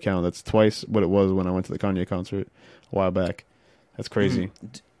looked at our account. That's twice what it was when I went to the Kanye concert a while back. That's crazy.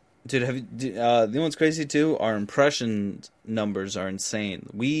 Dude, you know what's crazy too? Our impression numbers are insane.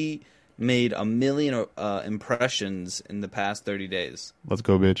 We made 1 million impressions in the past 30 days. Let's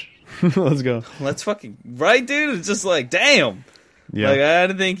go, bitch. Let's go. Let's fucking right, dude. It's just like, damn. Yeah, like I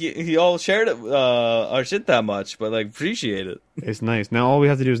didn't think you all shared it, our shit that much, but like appreciate it. it's nice. Now all we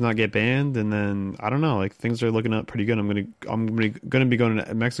have to do is not get banned, and then I don't know. Like things are looking up pretty good. I'm gonna be going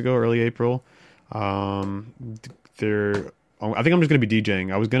to Mexico early April. I think I'm just gonna be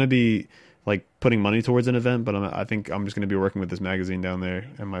DJing. I was gonna be like putting money towards an event, but I think I'm just gonna be working with this magazine down there.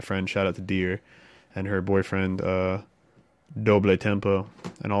 And my friend, shout out to Deer, and her boyfriend, Doble Tempo,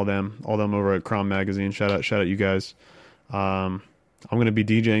 and all them over at Crom Magazine. Shout out you guys. I'm gonna be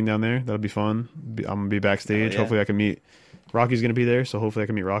DJing down there. That'll be fun. I'm gonna be backstage. Yeah. Hopefully, I can meet Rocky's gonna be there, so hopefully I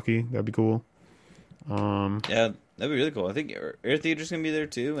can meet Rocky. That'd be cool. Yeah, that'd be really cool. I think Air Theater's gonna be there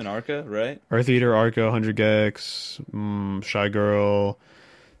too in Arca, right? Our Theater, Arca, 100 Gex, Shy Girl,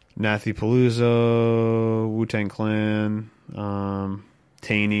 Nathy Palooza, Wu-Tang Clan,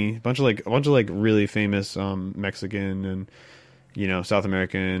 Taney, a bunch of like really famous Mexican and South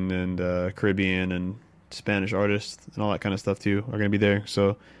American and Caribbean and Spanish artists and all that kind of stuff too are gonna be there.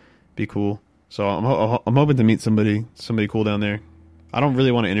 So be cool. So I'm hoping to meet somebody cool down there. I don't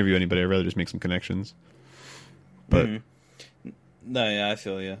really want to interview anybody. I'd rather just make some connections. But no, yeah, I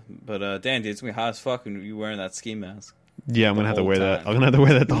feel you. But Dan, dude, it's gonna be hot as fuck when you wearing that ski mask. yeah, I'm gonna have to wear that. I'm gonna have to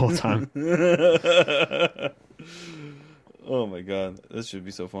wear that the whole time. Oh my god, this should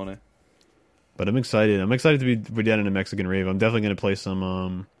be so funny. But I'm excited. I'm excited to be down in a Mexican rave. I'm definitely gonna play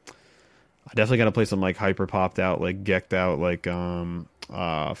some. I definitely gotta play some like hyper popped out, like gecked out, like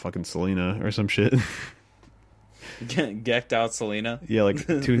fucking Selena or some shit. Gecked out Selena. Yeah, like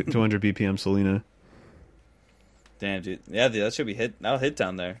 200 BPM Selena. Damn, dude. Yeah, dude, that should be hit. That'll hit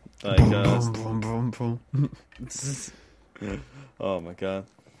down there. Like, Boom, boom, boom, boom, boom. Oh my god.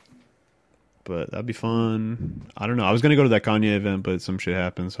 But that'd be fun. I don't know. I was gonna go to that Kanye event, but some shit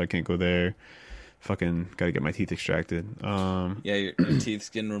happened, so I can't go there. Fucking gotta get my teeth extracted. Yeah, your teeth's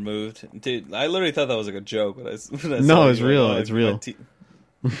getting removed, dude. I literally thought that was like a joke, but no, it's real. It's real.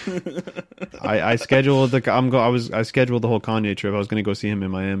 I scheduled I scheduled the whole Kanye trip. I was gonna go see him in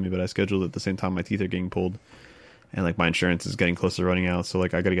Miami, but I scheduled it at the same time my teeth are getting pulled, and like my insurance is getting close to running out. So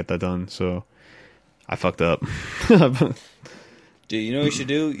like I gotta get that done. So I fucked up. Dude, you know what you should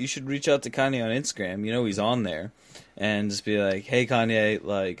do? You should reach out to Kanye on Instagram. You know he's on there, and just be like, "Hey Kanye,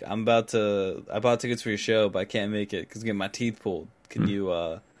 like I bought tickets for your show, but I can't make it because I get my teeth pulled. Can you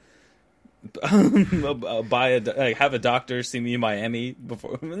have a doctor see me in Miami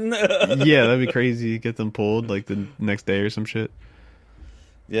before?" Yeah, that'd be crazy. Get them pulled like the next day or some shit.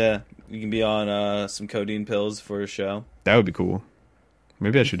 Yeah, you can be on some codeine pills for a show. That would be cool.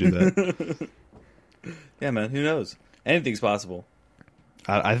 Maybe I should do that. Yeah, man. Who knows? Anything's possible.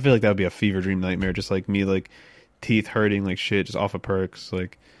 I feel like that would be a fever dream nightmare. Just like me, like teeth hurting like shit, just off of perks.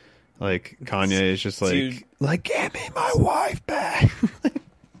 Like Like Kanye is just like, Dude. like give me my wife back.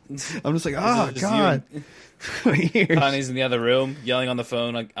 I'm just like, oh God. Kanye's in the other room yelling on the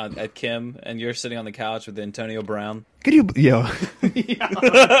phone at Kim, and you're sitting on the couch with Antonio Brown. Could you, yo? He just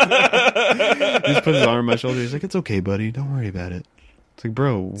put his arm on my shoulder. He's like, it's okay, buddy. Don't worry about it. It's like,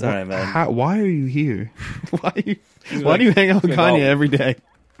 bro, It's all right, man. why are you here? Why do you hang out with Kanye every day?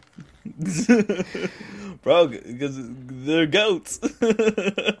 Bro, because they're goats. Oh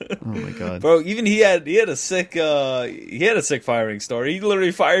my God, bro! Even he had a sick firing story. He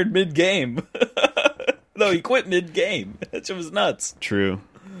literally fired mid game. No, he quit mid game. That shit was nuts. True.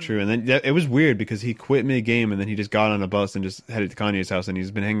 And then it was weird because he quit mid game and then he just got on a bus and just headed to Kanye's house and he's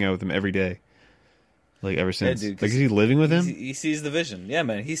been hanging out with him every day, like ever since. Yeah, dude, like, is he living with him? He sees the vision. Yeah,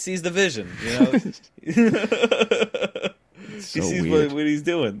 man, he sees the vision. You know, he sees what he's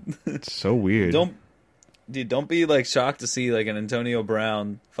doing. It's so weird. Don't be like shocked to see like an Antonio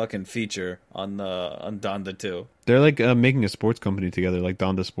Brown fucking feature on Donda 2. They're like making a sports company together, like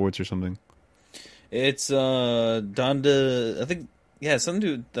Donda Sports or something. It's Donda, I think, yeah,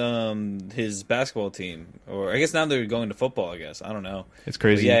 something to his basketball team, or I guess now they're going to football. I guess I don't know. It's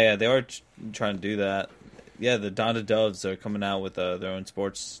crazy. But yeah, they are trying to do that. Yeah, the Donda Doves are coming out with their own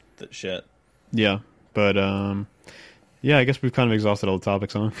sports shit. Yeah, but yeah, I guess we've kind of exhausted all the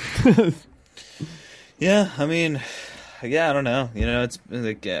topics, huh? Yeah, I mean, yeah, I don't know. You know, it's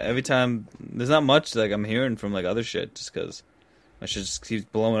like every time there's not much like I'm hearing from like other shit, just because I should just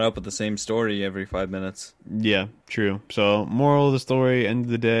keep blowing up with the same story every 5 minutes. Yeah, true. So, moral of the story, end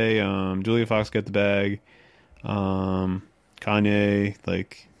of the day, Julia Fox get the bag. Kanye,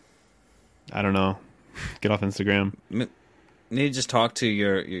 like, I don't know, get off Instagram. You need to just talk to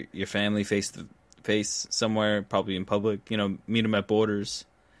your family face to face somewhere, probably in public. You know, meet them at Borders.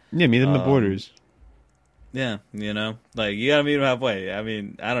 Yeah, meet them at Borders. Yeah, you know, like, you gotta meet him halfway. I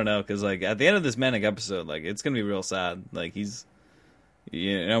mean, I don't know, because, like, at the end of this Manic episode, like, it's gonna be real sad. Like, he's,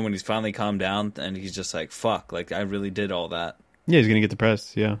 you know, when he's finally calmed down, and he's just like, fuck, like, I really did all that. Yeah, he's gonna get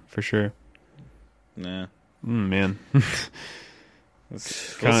depressed, yeah, for sure. Yeah. Man. We'll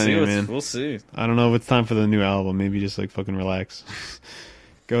see. I don't know if it's time for the new album. Maybe just, like, fucking relax.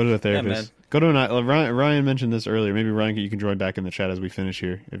 Go to a therapist. Yeah, Go to Ryan mentioned this earlier. Maybe, Ryan, you can join back in the chat as we finish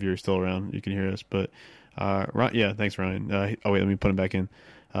here. If you're still around, you can hear us. But, yeah, thanks, Ryan. Oh, wait, let me put him back in.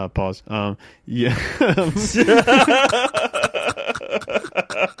 Pause. Yeah. What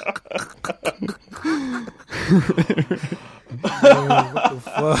the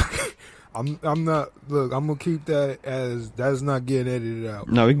fuck? I'm not. Look, I'm gonna keep that as that's not getting edited out.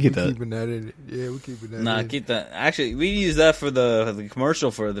 No, we can get that. Keeping that in. Yeah, we're keeping that. Nah, keep that. Actually, we use that for the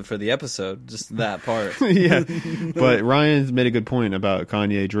commercial for the episode. Just that part. Yeah, but Ryan's made a good point about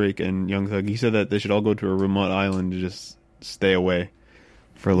Kanye, Drake, and Young Thug. He said that they should all go to a remote island to just stay away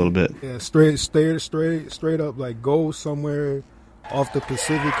for a little bit. Yeah, straight up. Like, go somewhere off the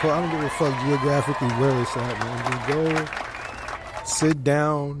Pacific Coast. I don't give a fuck geographically where it's at, man. Just go, sit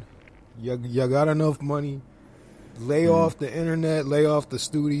down. You got enough money. Lay off the internet, lay off the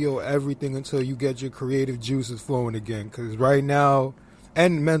studio, everything until you get your creative juices flowing again. Because right now,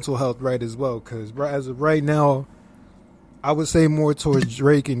 and mental health, right, as well. Because as of right now, I would say more towards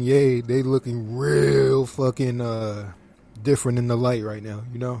Drake and Ye. They looking real fucking different in the light right now,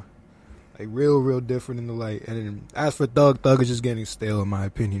 you know? Like, real different in the light. And as for Thug is just getting stale in my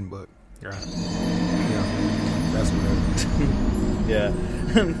opinion, but yeah, that's whatever. Yeah.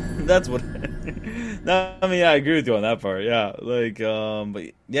 That's what. No, I mean, I agree with you on that part. Yeah, like,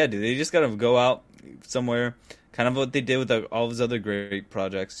 but yeah, dude, they just gotta go out somewhere, kind of what they did with all of his other great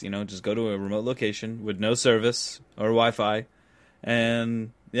projects. You know, just go to a remote location with no service or Wi-Fi,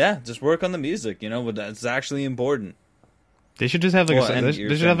 and yeah, just work on the music. You know, that's actually important. They should just have like they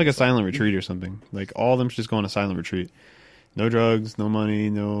should have like a silent retreat or something. Like, all of them should just go on a silent retreat. No drugs, no money,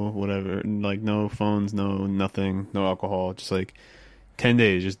 no whatever. Like, no phones, no nothing, no alcohol. Just like 10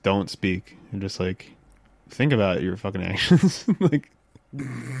 days, just don't speak. And just like think about your fucking actions. Like,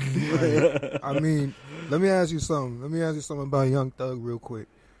 I mean, let me ask you something. Let me ask you something about Young Thug real quick.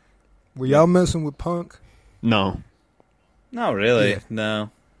 Were y'all messing with Punk? No. Not really. Yeah. No.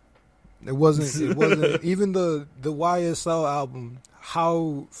 It wasn't even the YSL album.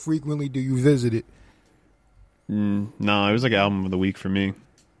 How frequently do you visit it? No, it was like album of the week for me.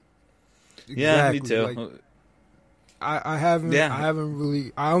 Yeah, Exactly. me too. Like, I haven't. Yeah. I haven't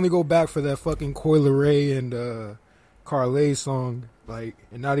really. I only go back for that fucking Coil Ray and Carlay song, like,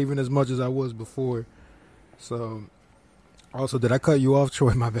 and not even as much as I was before. So, also, did I cut you off,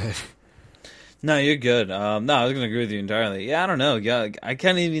 Troy? My bad. No, you're good. No, I was gonna agree with you entirely. Yeah, I don't know. Yeah, I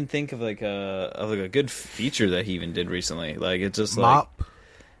can't even think of a good feature that he even did recently. Like, it's just like Mop.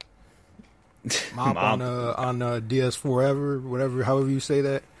 Mop on DS Forever, whatever, however you say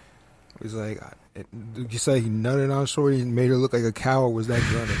that. It was like, you say he nutted on Shorty and made her look like a cow, or was that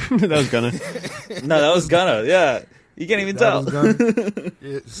Gunna? That was Gunna. No, that was Gunna. Yeah, you can't even tell.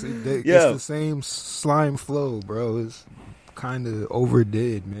 It's the same slime flow, bro. It's kind of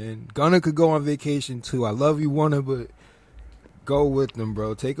overdid, man. Gunna could go on vacation too. I love you, Wanna, but go with them,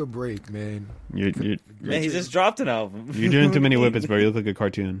 bro. Take a break, man. Man, he just dropped an album. You're doing too many whippets, bro. You look like a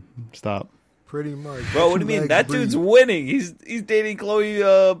cartoon. Stop. Pretty much, bro. What do you mean? That dude's winning. He's dating Chloe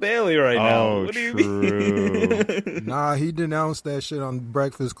Bailey right now. What do you mean? Nah, he denounced that shit on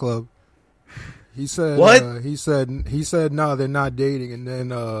Breakfast Club. He said what? He said no, they're not dating. And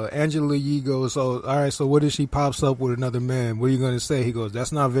then Angela Yee goes, "Oh, all right. So what if she pops up with another man? What are you gonna say?" He goes,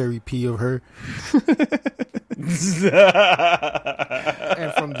 "That's not very P of her." And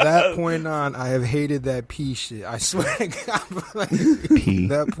from that point on, I have hated that P shit. I swear to God, P.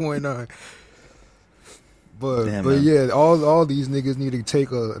 That point on. But yeah, all these niggas need to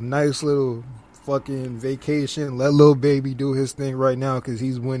take a nice little fucking vacation. Let Lil Baby do his thing right now because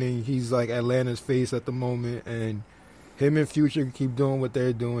he's winning. He's like Atlanta's face at the moment, and him and Future keep doing what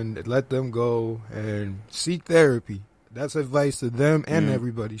they're doing. Let them go and seek therapy. That's advice to them and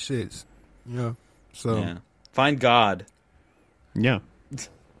everybody. Shits, you know. So find God. Yeah.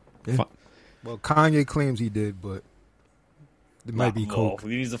 Well, Kanye claims he did, but it might be coke. He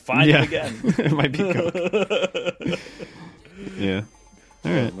needs to find him again. It might be coke. Yeah.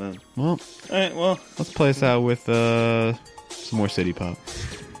 All right. Man. Well, let's play us out with some more city pop.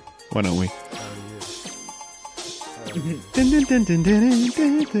 Why don't we? Like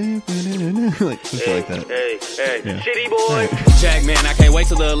some shit like that. Hey, Yeah. shitty boy. Right. Jack, man, I can't wait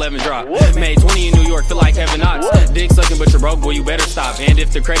till the 11 drop. Made 20 in New York, feel like Kevin Knox. Dick sucking, but you're broke, boy, you better stop. And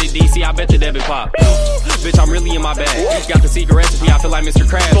if the credit DC, I bet the debit pop. Bitch, I'm really in my bag. Got the secret recipe, I feel like Mr.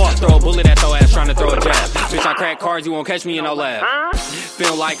 Krabs. Throw a bullet at your ass, trying to throw a jab. Bitch, I crack cards, you won't catch me in no lab.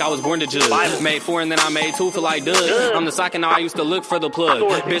 Feel like I was born to judge. Made 4 and then I made 2, feel like Doug. I'm the sock and now I used to look for the plug.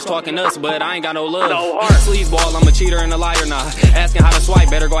 Bitch talking us, but I ain't got no love. Sleazeball, I'm a cheater and a liar now. Asking how to swipe,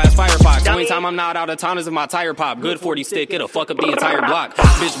 better go ask Firefox. Only time I'm not out of town is if my tire pop. Good 40 stick, it'll fuck up the entire block.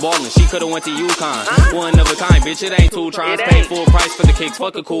 Bitch ballin', she could've went to UConn. One of a kind, bitch, it ain't 2 trons. Pay full price for the kicks,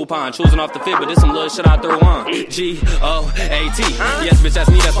 fuck a coupon. Choosing off the fit, but this some little shit I threw on. G-O-A-T. Yes, bitch, that's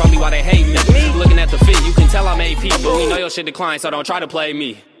me, that's probably why they hate me. Looking at the fit, you can tell I'm AP, but we know your shit declined, so don't try to play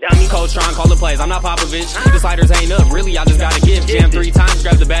me. Coach trying call the plays, I'm not Popovich. The sliders ain't up, really, I just gotta give. Jam 3 times,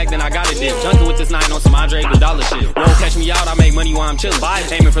 grab the bag, then I gotta dip. Junkin' with this 9 on some Andre Iguodala shit. Won't catch me out, I make money while I'm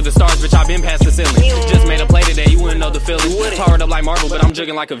chillin'. Aiming for the stars, bitch, I been past the ceiling. Just made a play today, you wouldn't know the feeling. Powered up like Marvel, but I'm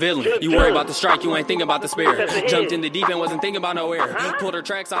jugging like a villain. You worry about the strike, you ain't thinking about the spare. Jumped in the deep end, wasn't thinking about no air. Pulled her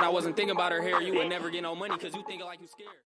tracks out, I wasn't thinking about her hair. You would never get no money, cause you thinking like you scared.